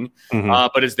spring,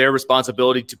 but it's their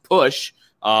responsibility to push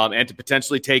and to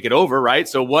potentially take it over, right?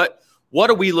 So what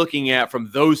are we looking at from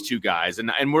those two guys?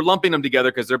 And we're lumping them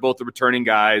together because they're both the returning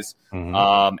guys,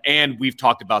 and we've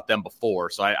talked about them before,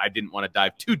 so I didn't want to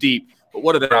dive too deep, but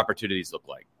what do their opportunities look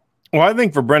like? Well, I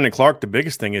think for Brendan Clark, the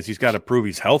biggest thing is he's got to prove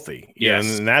he's healthy.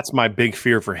 Yes. And that's my big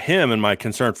fear for him, and my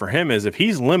concern for him is if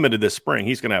he's limited this spring,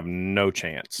 he's going to have no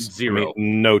chance. Zero.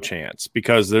 No chance,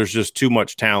 because there's just too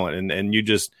much talent. And you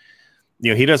just,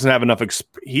 he doesn't have enough.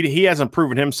 He hasn't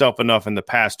proven himself enough in the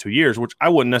past 2 years, which I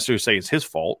wouldn't necessarily say is his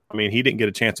fault. I mean, he didn't get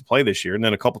a chance to play this year. And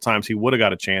then a couple times he would have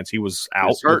got a chance. He was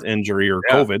out with injury or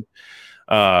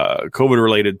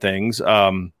COVID-related things.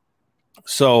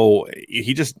 So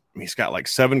he's got like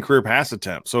 7 career pass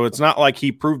attempts. So it's not like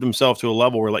he proved himself to a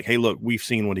level where like, hey, look, we've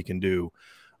seen what he can do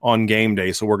on game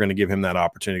day, so we're going to give him that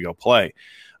opportunity to go play.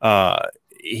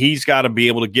 He's got to be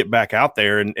able to get back out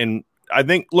there. And I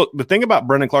think, look, the thing about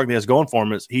Brendan Clark that has going for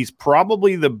him is he's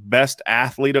probably the best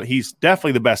athlete. He's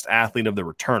definitely the best athlete of the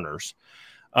returners.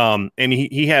 And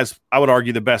he has, I would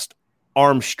argue, the best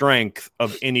arm strength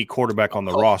of any quarterback on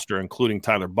the roster, including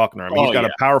Tyler Buchner. I mean, he's got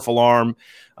a powerful arm.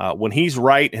 When he's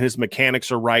right and his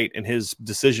mechanics are right and his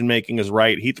decision making is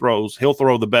right, he'll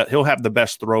throw the best. He'll have the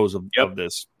best throws of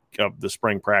the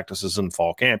spring practices and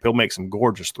fall camp. He'll make some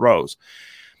gorgeous throws,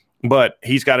 but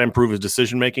he's got to improve his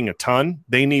decision making a ton.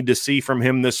 They need to see from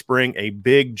him this spring a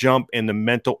big jump in the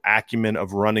mental acumen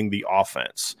of running the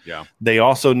offense. Yeah, they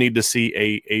also need to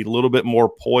see a little bit more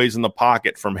poise in the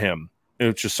pocket from him.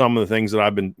 It's just some of the things that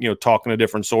I've been, talking to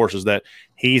different sources, that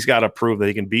he's got to prove that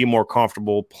he can be more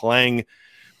comfortable playing,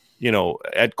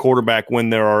 at quarterback when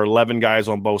there are 11 guys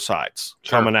on both sides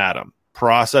coming at him,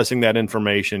 processing that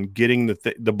information, getting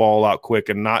the ball out quick,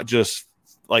 and not just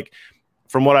like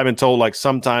from what I've been told, like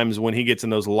sometimes when he gets in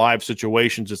those live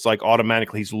situations, it's like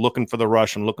automatically he's looking for the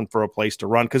rush and looking for a place to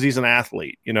run because he's an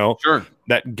athlete, Sure.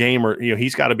 That gamer,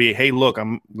 he's got to be, hey, look,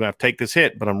 I'm going to take this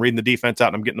hit, but I'm reading the defense out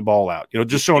and I'm getting the ball out,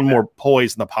 just showing more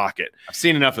poise in the pocket. I've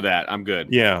seen enough of that. I'm good.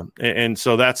 Yeah. And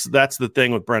so that's the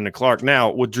thing with Brendan Clark.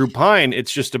 Now with Drew Pyne,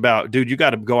 it's just about, dude, you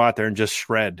got to go out there and just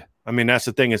shred. I mean, that's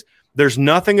the thing is there's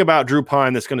nothing about Drew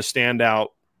Pyne that's going to stand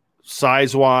out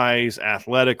size-wise,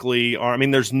 athletically,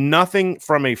 there's nothing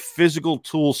from a physical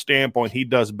tool standpoint he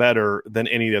does better than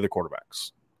any of the other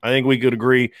quarterbacks. I think we could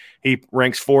agree he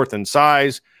ranks fourth in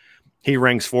size. He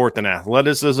ranks fourth in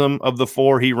athleticism of the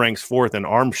four. He ranks fourth in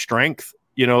arm strength.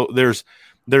 There's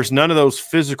none of those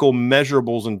physical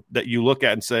measurables that you look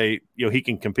at and say, he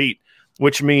can compete,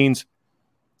 which means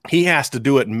he has to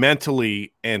do it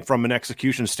mentally and from an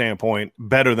execution standpoint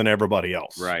better than everybody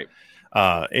else. Right.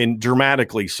 And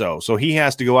dramatically so. So he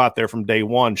has to go out there from day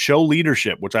one, show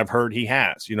leadership, which I've heard he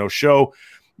has,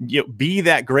 be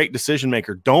that great decision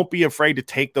maker. Don't be afraid to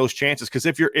take those chances. Because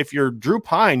if you're Drew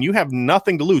Pyne, you have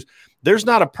nothing to lose. There's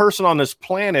not a person on this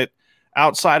planet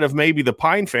outside of maybe the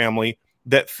Pyne family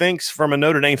that thinks from a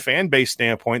Notre Dame fan base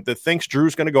standpoint that thinks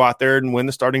Drew's going to go out there and win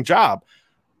the starting job.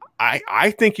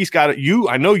 I think he's got it.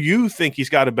 I know you think he's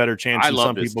got a better chance than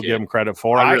some people give him credit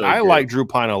for. I like Drew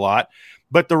Pyne a lot.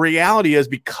 But the reality is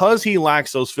because he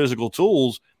lacks those physical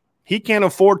tools, he can't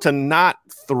afford to not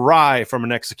thrive from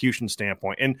an execution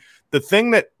standpoint. And the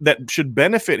thing that should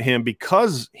benefit him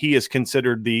because he is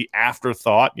considered the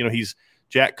afterthought,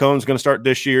 Jack Cohn's going to start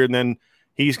this year, and then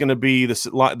he's going to be the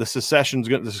line of succession is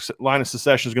going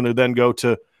to then go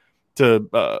to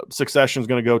succession is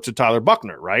going to go to Tyler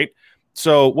Buchner, right?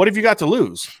 So what have you got to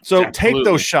lose? So take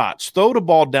those shots, throw the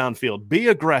ball downfield, be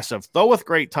aggressive, throw with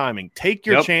great timing, take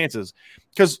your chances.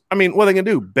 Because, what are they going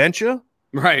to do? Bench you?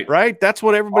 Right? That's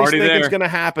what everybody's thinking is going to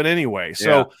happen anyway.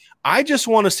 So I just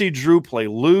want to see Drew play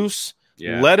loose,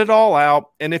 let it all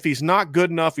out. And if he's not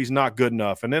good enough, he's not good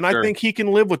enough. And then I think he can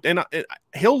live with, and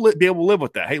he'll be able to live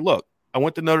with that. Hey, look, I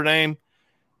went to Notre Dame.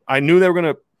 I knew they were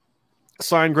going to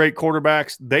sign great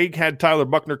quarterbacks. They had Tyler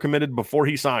Buchner committed before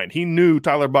he signed. He knew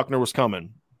Tyler Buchner was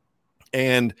coming.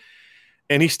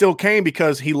 And he still came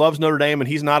because he loves Notre Dame and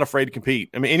he's not afraid to compete.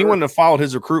 Anyone that followed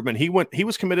his recruitment, he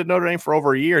was committed to Notre Dame for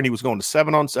over a year and he was going to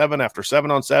 7-on-7 after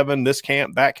 7-on-7, this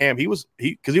camp, that camp. Because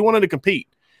he wanted to compete.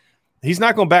 He's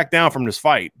not going to back down from this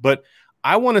fight, but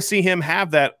I want to see him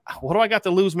have that, what do I got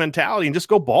to lose mentality and just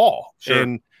go ball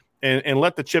and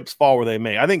let the chips fall where they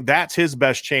may. I think that's his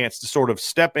best chance to sort of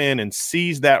step in and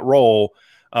seize that role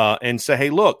and say, hey,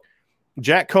 look,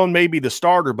 Jack Cohn may be the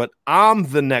starter, but I'm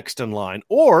the next in line.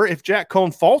 Or if Jack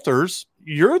Cohn falters,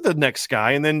 you're the next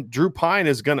guy. And then Drew Pyne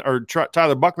is going to, or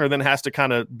Tyler Buchner then has to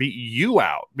kind of beat you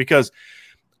out, because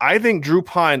I think Drew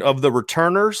Pyne, of the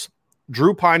returners,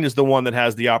 Drew Pyne is the one that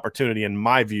has the opportunity, in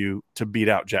my view, to beat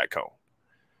out Jack Cohn.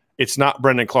 It's not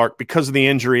Brendan Clark because of the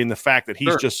injury and the fact that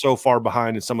he's just so far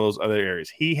behind in some of those other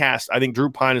areas. I think Drew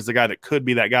Pyne is the guy that could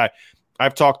be that guy.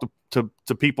 I've talked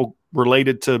to people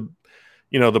related to,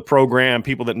 the program,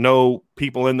 people that know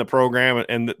people in the program,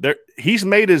 and he's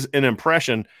made an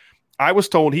impression. I was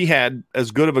told he had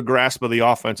as good of a grasp of the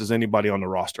offense as anybody on the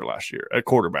roster last year at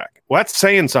quarterback. Well, that's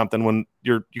saying something when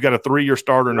you got a 3-year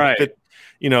starter and a fifth,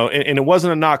 and it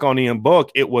wasn't a knock on Ian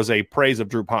Book. It was a praise of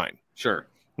Drew Pyne. Sure.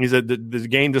 He said the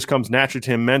game just comes naturally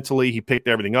to him mentally. He picked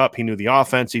everything up. He knew the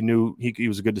offense. He knew he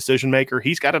was a good decision maker.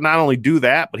 He's got to not only do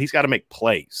that, but he's got to make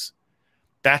plays.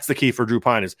 That's the key for Drew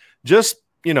Pyne, is just,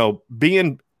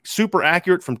 being super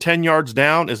accurate from 10 yards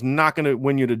down is not going to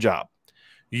win you the job.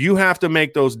 You have to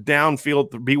make those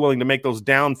downfield, be willing to make those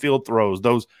downfield throws,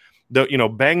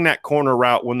 bang that corner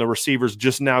route when the receiver's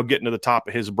just now getting to the top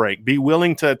of his break. Be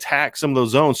willing to attack some of those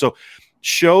zones. So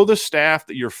show the staff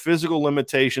that your physical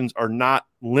limitations are not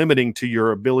limiting to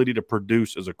your ability to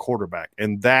produce as a quarterback.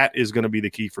 And that is going to be the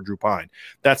key for Drew Pyne.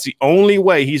 That's the only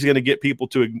way he's going to get people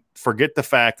to forget the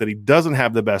fact that he doesn't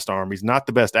have the best arm. He's not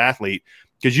the best athlete,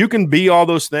 because you can be all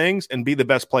those things and be the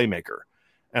best playmaker.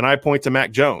 And I point to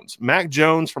Mac Jones. Mac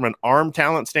Jones, from an arm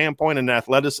talent standpoint and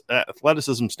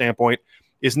athleticism standpoint,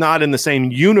 is not in the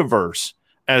same universe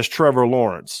as Trevor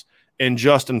Lawrence and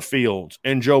Justin Fields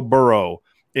and Joe Burrow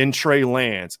and Trey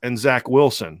Lance and Zach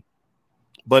Wilson,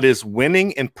 but his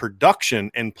winning and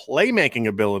production and playmaking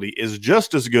ability is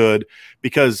just as good,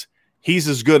 because he's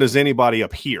as good as anybody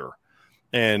up here.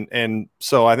 And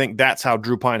so I think that's how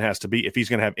Drew Pyne has to be if he's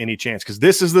going to have any chance, because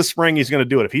this is the spring he's going to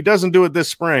do it. If he doesn't do it this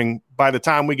spring, by the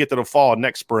time we get to the fall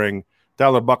next spring,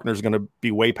 Tyler Buchner is going to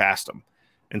be way past him.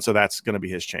 And so that's going to be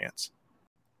his chance.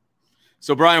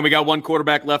 So, Brian, we got one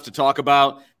quarterback left to talk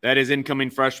about. That is incoming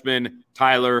freshman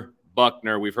Tyler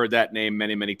Buchner. We've heard that name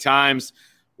many, many times.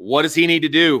 What does he need to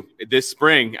do this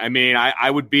spring? I mean,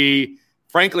 I would be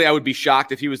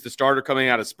shocked if he was the starter coming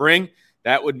out of spring.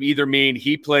 That would either mean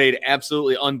he played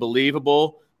absolutely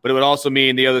unbelievable, but it would also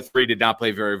mean the other three did not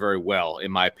play very, very well,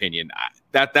 in my opinion.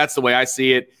 That's the way I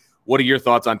see it. What are your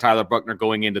thoughts on Tyler Buchner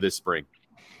going into this spring?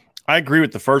 I agree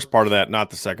with the first part of that,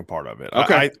 not the second part of it.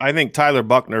 Okay. I think Tyler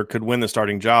Buchner could win the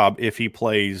starting job if he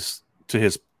plays to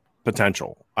his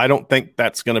potential. I don't think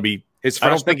that's going to be his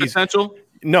potential.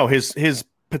 No, his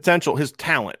potential, his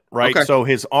talent, right? Okay. So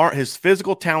his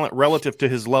physical talent relative to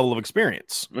his level of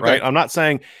experience, Okay. right? I'm not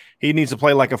saying he needs to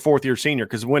play like a fourth-year senior,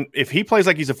 because if he plays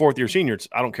like he's a fourth-year senior,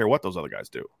 I don't care what those other guys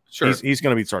do. Sure. He's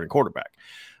going to be the starting quarterback.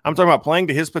 I'm talking about playing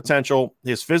to his potential,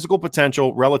 his physical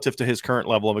potential relative to his current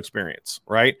level of experience,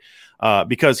 right?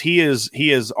 Because he's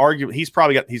got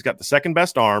the second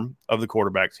best arm of the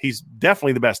quarterbacks. He's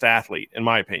definitely the best athlete, in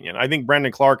my opinion. I think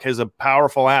Brendan Clark is a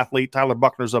powerful athlete. Tyler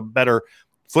Buchner's a better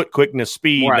foot quickness,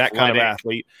 speed, More that kind of athletic.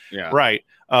 athlete. Yeah. Right.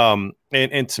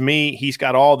 And to me, he's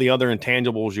got all the other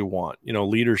intangibles you want,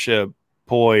 leadership,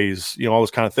 poise, all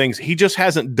those kind of things. He just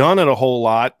hasn't done it a whole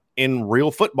lot in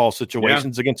real football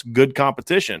situations against good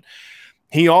competition.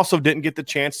 He also didn't get the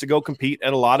chance to go compete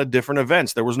at a lot of different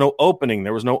events. There was no opening.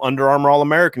 There was no Under Armour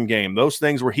All-American game. Those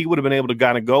things where he would have been able to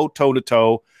kind of go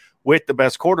toe-to-toe with the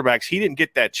best quarterbacks. He didn't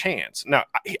get that chance. Now,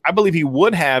 I believe he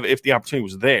would have if the opportunity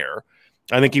was there.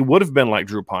 I think he would have been like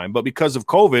Drew Pine, but because of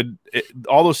COVID,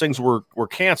 all those things were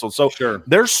canceled. So Sure.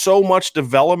 There's so much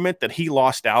development that he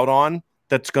lost out on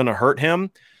that's going to hurt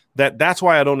him. That's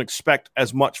why I don't expect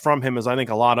as much from him as I think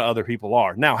a lot of other people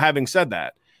are. Now, having said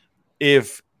that,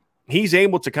 if he's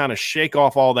able to kind of shake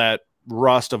off all that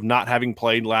rust of not having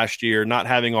played last year, not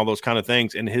having all those kind of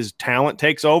things, and his talent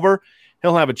takes over,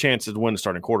 he'll have a chance to win a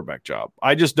starting quarterback job.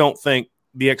 I just don't think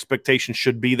the expectation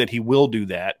should be that he will do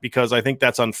that, because I think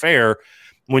that's unfair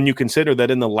when you consider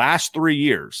that in the last 3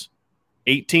 years,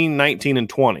 18, 19, and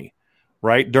 20,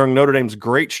 right, during Notre Dame's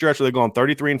great stretch where they've gone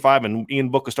 33-5 and Ian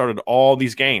Book has started all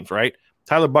these games, right?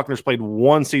 Tyler Buchner's played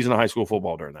one season of high school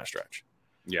football during that stretch.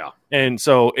 Yeah. And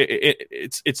so it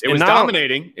was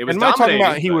dominating. It was I'm not talking dominating,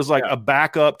 about he was like yeah. a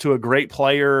backup to a great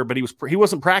player, but he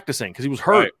wasn't practicing because he was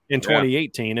hurt Right. in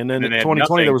 2018, and then And in they had 2020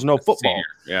 nothing there was no as a football. senior.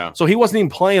 Yeah. So he wasn't even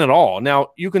playing at all. Now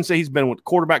you can say he's been with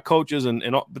quarterback coaches and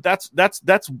all, but that's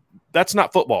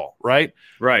not football, right?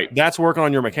 Right. That's working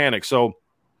on your mechanics. So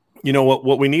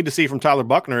what we need to see from Tyler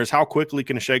Buchner is how quickly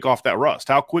can he shake off that rust?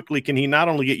 How quickly can he not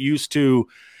only get used to,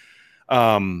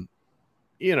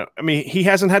 he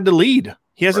hasn't had to lead.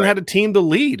 He hasn't had a team to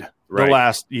lead the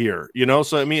last year,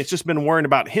 So, it's just been worrying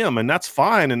about him, and that's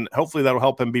fine. And hopefully that'll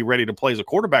help him be ready to play as a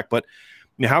quarterback. But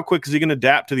how quick is he going to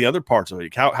adapt to the other parts of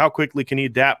it? How quickly can he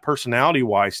adapt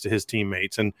personality-wise to his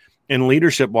teammates and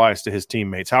leadership-wise to his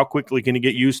teammates? How quickly can he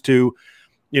get used to,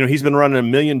 he's been running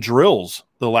 1 million drills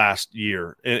the last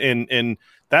year, and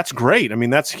that's great.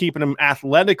 That's keeping him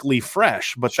athletically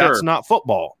fresh, but that's not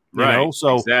football.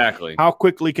 So exactly. How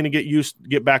quickly can he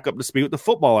get back up to speed with the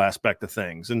football aspect of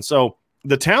things? And so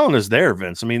the talent is there,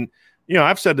 Vince.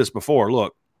 I've said this before.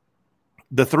 Look,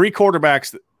 the three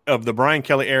quarterbacks of the Brian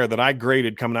Kelly era that I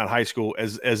graded coming out of high school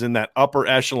as in that upper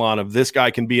echelon of this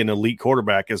guy can be an elite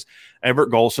quarterback is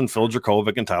Everett Golson, Phil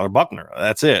Dracovic, and Tyler Buchner.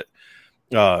 That's it.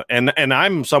 And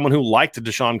I'm someone who liked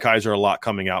Deshaun Kaiser a lot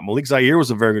coming out. Malik Zaire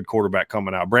was a very good quarterback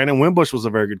coming out. Brandon Wimbush was a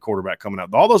very good quarterback coming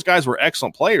out. All those guys were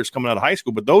excellent players coming out of high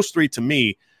school, but those three, to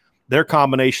me, their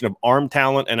combination of arm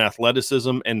talent and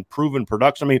athleticism and proven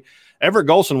production. Everett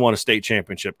Golson won a state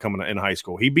championship coming in high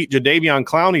school. He beat Jadeveon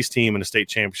Clowney's team in a state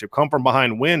championship, come from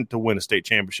behind win to win a state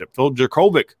championship. Phil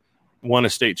Dracovic won a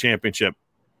state championship.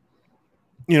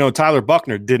 Tyler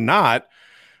Buchner did not,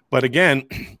 but again,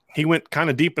 he went kind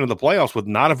of deep into the playoffs with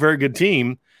not a very good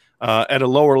team at a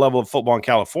lower level of football in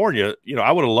California.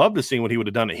 I would have loved to see what he would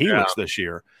have done at Helix this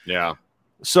year. Yeah.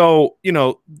 So,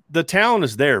 the talent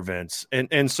is there, Vince.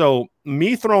 And so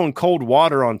me throwing cold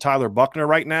water on Tyler Buchner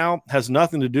right now has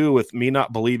nothing to do with me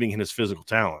not believing in his physical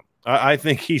talent. I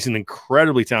think he's an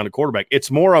incredibly talented quarterback.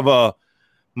 It's more of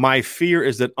my fear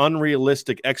is that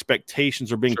unrealistic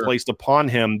expectations are being placed upon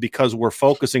him because we're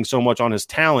focusing so much on his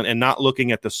talent and not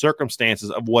looking at the circumstances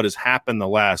of what has happened the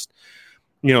last,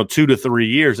 2 to 3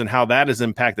 years and how that has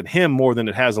impacted him more than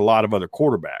it has a lot of other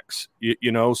quarterbacks,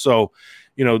 So,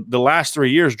 the last 3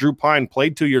 years, Drew Pine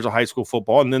played 2 years of high school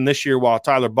football. And then this year, while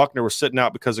Tyler Buchner was sitting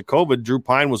out because of COVID, Drew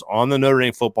Pine was on the Notre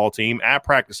Dame football team at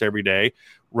practice every day,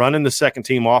 running the second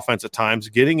team offense at times,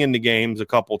 getting into games a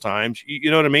couple times. You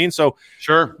know what I mean? So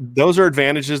those are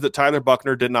advantages that Tyler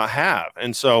Buchner did not have.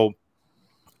 And so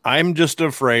I'm just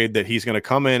afraid that he's going to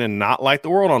come in and not light the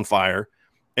world on fire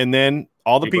And then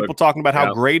all the people talking about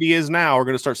how great he is now are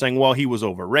going to start saying, well, he was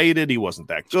overrated. He wasn't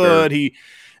that good. Sure.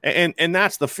 And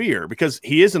that's the fear, because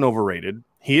he isn't overrated.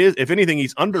 He is, if anything,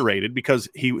 he's underrated because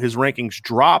his rankings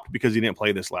dropped because he didn't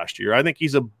play this last year. I think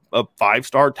he's a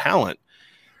 5-star talent,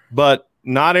 but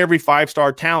not every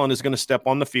 5-star talent is going to step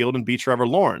on the field and be Trevor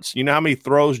Lawrence. You know how many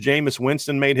throws Jameis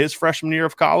Winston made his freshman year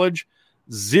of college?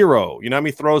 0. You know how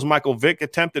many throws Michael Vick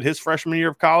attempted his freshman year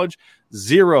of college?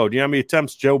 0. Do you know how many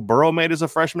attempts Joe Burrow made as a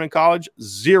freshman in college?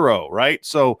 0, right?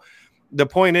 So the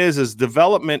point is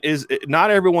development is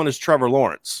not everyone is Trevor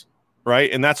Lawrence, right?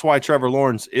 And that's why Trevor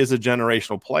Lawrence is a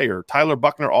generational player. Tyler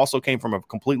Buchner also came from a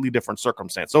completely different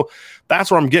circumstance. So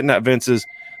that's where I'm getting at, Vince, is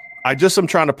I just am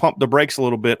trying to pump the brakes a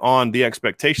little bit on the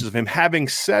expectations of him. Having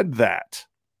said that,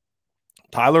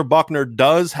 Tyler Buchner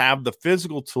does have the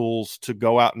physical tools to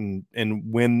go out and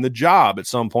win the job at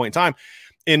some point in time.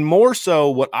 And more so,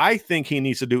 what I think he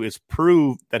needs to do is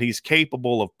prove that he's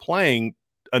capable of playing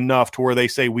enough to where they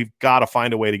say, we've got to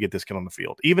find a way to get this kid on the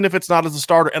field, even if it's not as a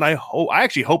starter. And I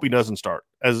actually hope he doesn't start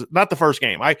as not the first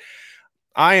game. I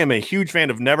am a huge fan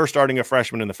of never starting a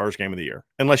freshman in the first game of the year,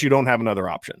 unless you don't have another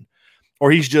option,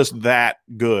 or he's just that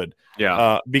good.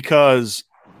 Yeah. Because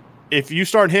if you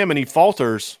start him and he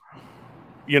falters,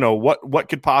 you know, what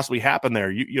could possibly happen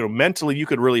there? You know, mentally you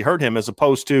could really hurt him, as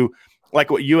opposed to like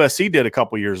what USC did a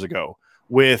couple years ago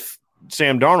with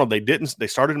Sam Darnold. They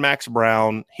started Max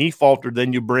Brown. He faltered.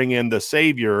 Then you bring in the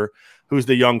savior, who's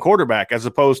the young quarterback, as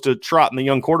opposed to trotting the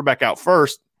young quarterback out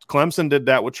first. Clemson did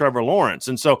that with Trevor Lawrence.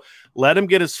 And so let him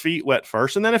get his feet wet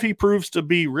first. And then if he proves to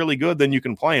be really good, then you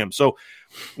can play him. So,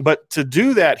 but to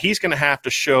do that, he's going to have to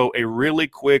show a really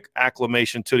quick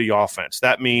acclimation to the offense.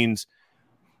 That means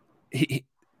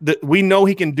we know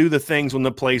he can do the things when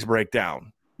the plays break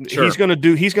down. Sure. He's going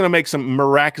to make some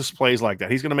miraculous plays like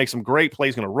that. He's going to make some great plays.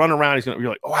 He's going to run around. You're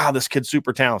like, oh, wow, this kid's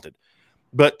super talented.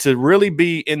 But to really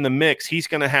be in the mix, he's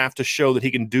going to have to show that he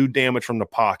can do damage from the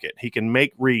pocket. He can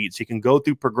make reads. He can go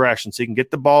through progressions. He can get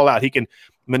the ball out. He can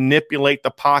manipulate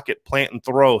the pocket, plant and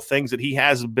throw, things that he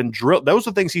has been drilled. Those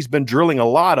are things he's been drilling a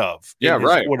lot of. Yeah,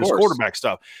 right. His quarterback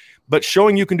stuff. But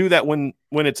showing you can do that when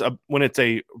it's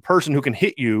a person who can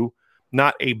hit you,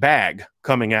 not a bag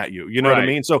coming at you. You know what I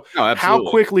mean? So how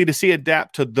quickly does he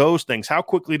adapt to those things? How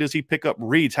quickly does he pick up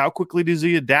reads? How quickly does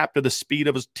he adapt to the speed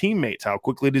of his teammates? How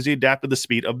quickly does he adapt to the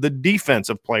speed of the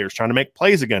defensive players trying to make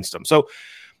plays against him? So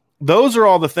those are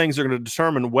all the things that are going to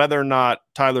determine whether or not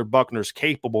Tyler Buchner's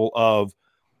capable of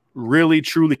really,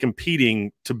 truly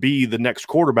competing to be the next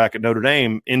quarterback at Notre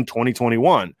Dame in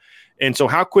 2021. And so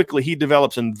how quickly he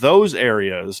develops in those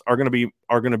areas are going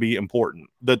to be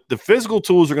important. The physical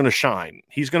tools are going to shine.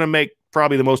 He's going to make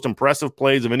probably the most impressive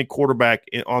plays of any quarterback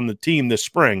on the team this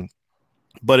spring.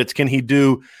 But it's, can he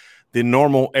do the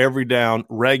normal every down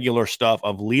regular stuff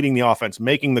of leading the offense,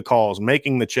 making the calls,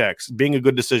 making the checks, being a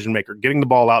good decision maker, getting the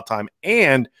ball out time,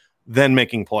 and then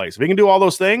making plays. If he can do all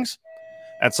those things,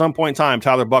 at some point in time,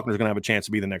 Tyler Buchner is going to have a chance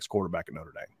to be the next quarterback at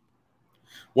Notre Dame.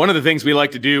 One of the things we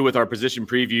like to do with our position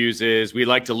previews is we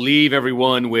like to leave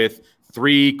everyone with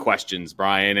 3 questions,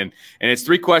 Brian. And it's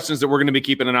 3 questions that we're going to be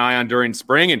keeping an eye on during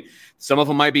spring. And some of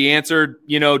them might be answered,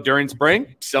 during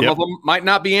spring. Some of them might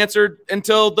not be answered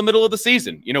until the middle of the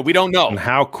season. We don't know. And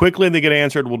how quickly they get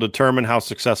answered will determine how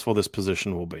successful this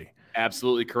position will be.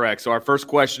 Absolutely correct. So our first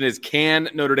question is, can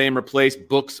Notre Dame replace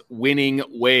Book's winning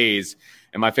ways?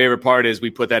 And my favorite part is we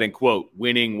put that in quote,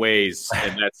 winning ways.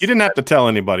 And that's, you didn't have to tell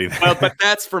anybody that. Well, but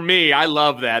that's for me. I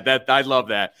love that. I love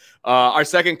that. Our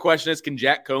second question is, can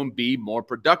Jack Cohn be more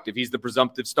productive? He's the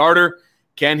presumptive starter.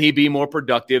 Can he be more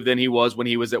productive than he was when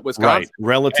he was at Wisconsin? Right,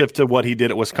 relative to what he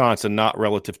did at Wisconsin, not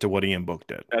relative to what Ian Book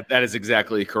did. That is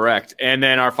exactly correct. And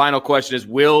then our final question is,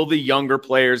 will the younger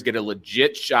players get a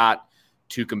legit shot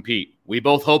to compete? We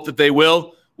both hope that they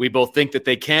will. We both think that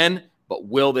they can, but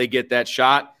will they get that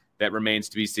shot? That remains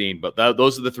to be seen. But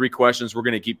those are the 3 questions we're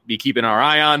going to be keeping our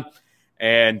eye on.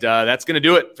 And that's going to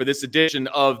do it for this edition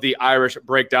of the Irish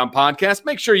Breakdown Podcast.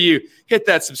 Make sure you hit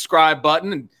that subscribe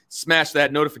button and smash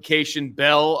that notification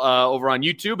bell over on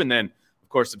YouTube. And then, of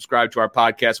course, subscribe to our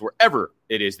podcast wherever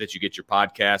it is that you get your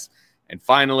podcast. And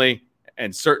finally,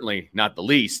 and certainly not the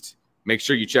least, make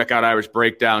sure you check out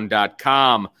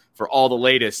irishbreakdown.com for all the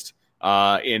latest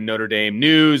in Notre Dame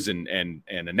news and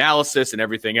analysis and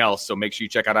everything else. So make sure you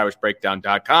check out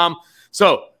irishbreakdown.com.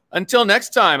 So until next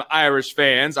time, Irish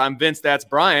fans, I'm Vince, that's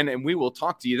Brian, and we will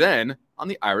talk to you then on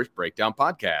the Irish Breakdown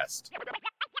Podcast.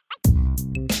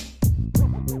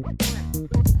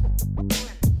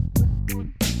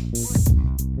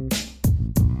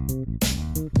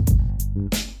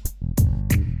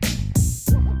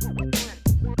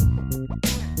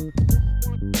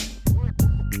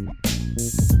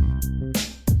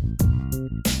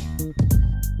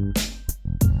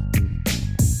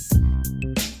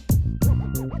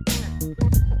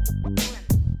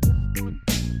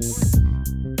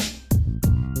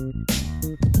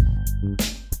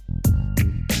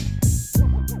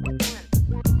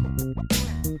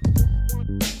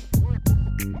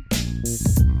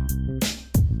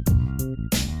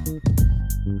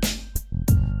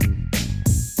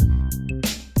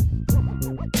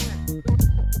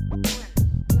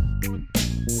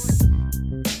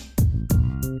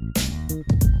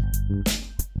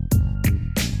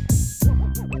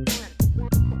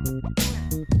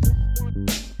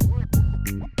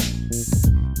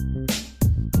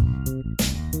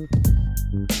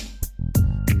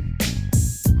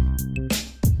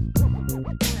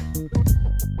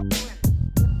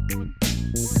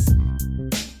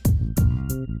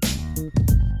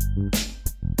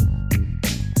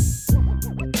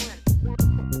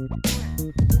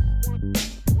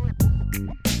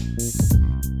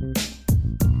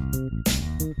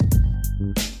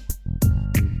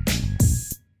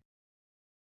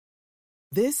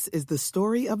 This is the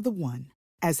story of the one.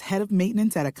 As head of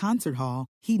maintenance at a concert hall,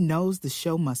 he knows the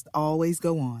show must always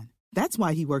go on. That's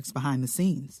why he works behind the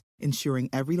scenes, ensuring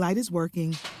every light is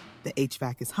working, the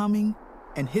HVAC is humming,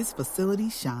 and his facility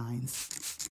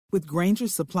shines. With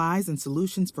Grainger's supplies and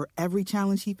solutions for every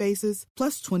challenge he faces,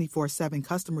 plus 24/7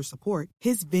 customer support,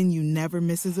 his venue never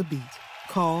misses a beat.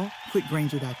 Call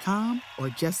quickgrainger.com or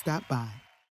just stop by.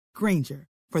 Grainger,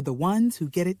 for the ones who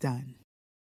get it done.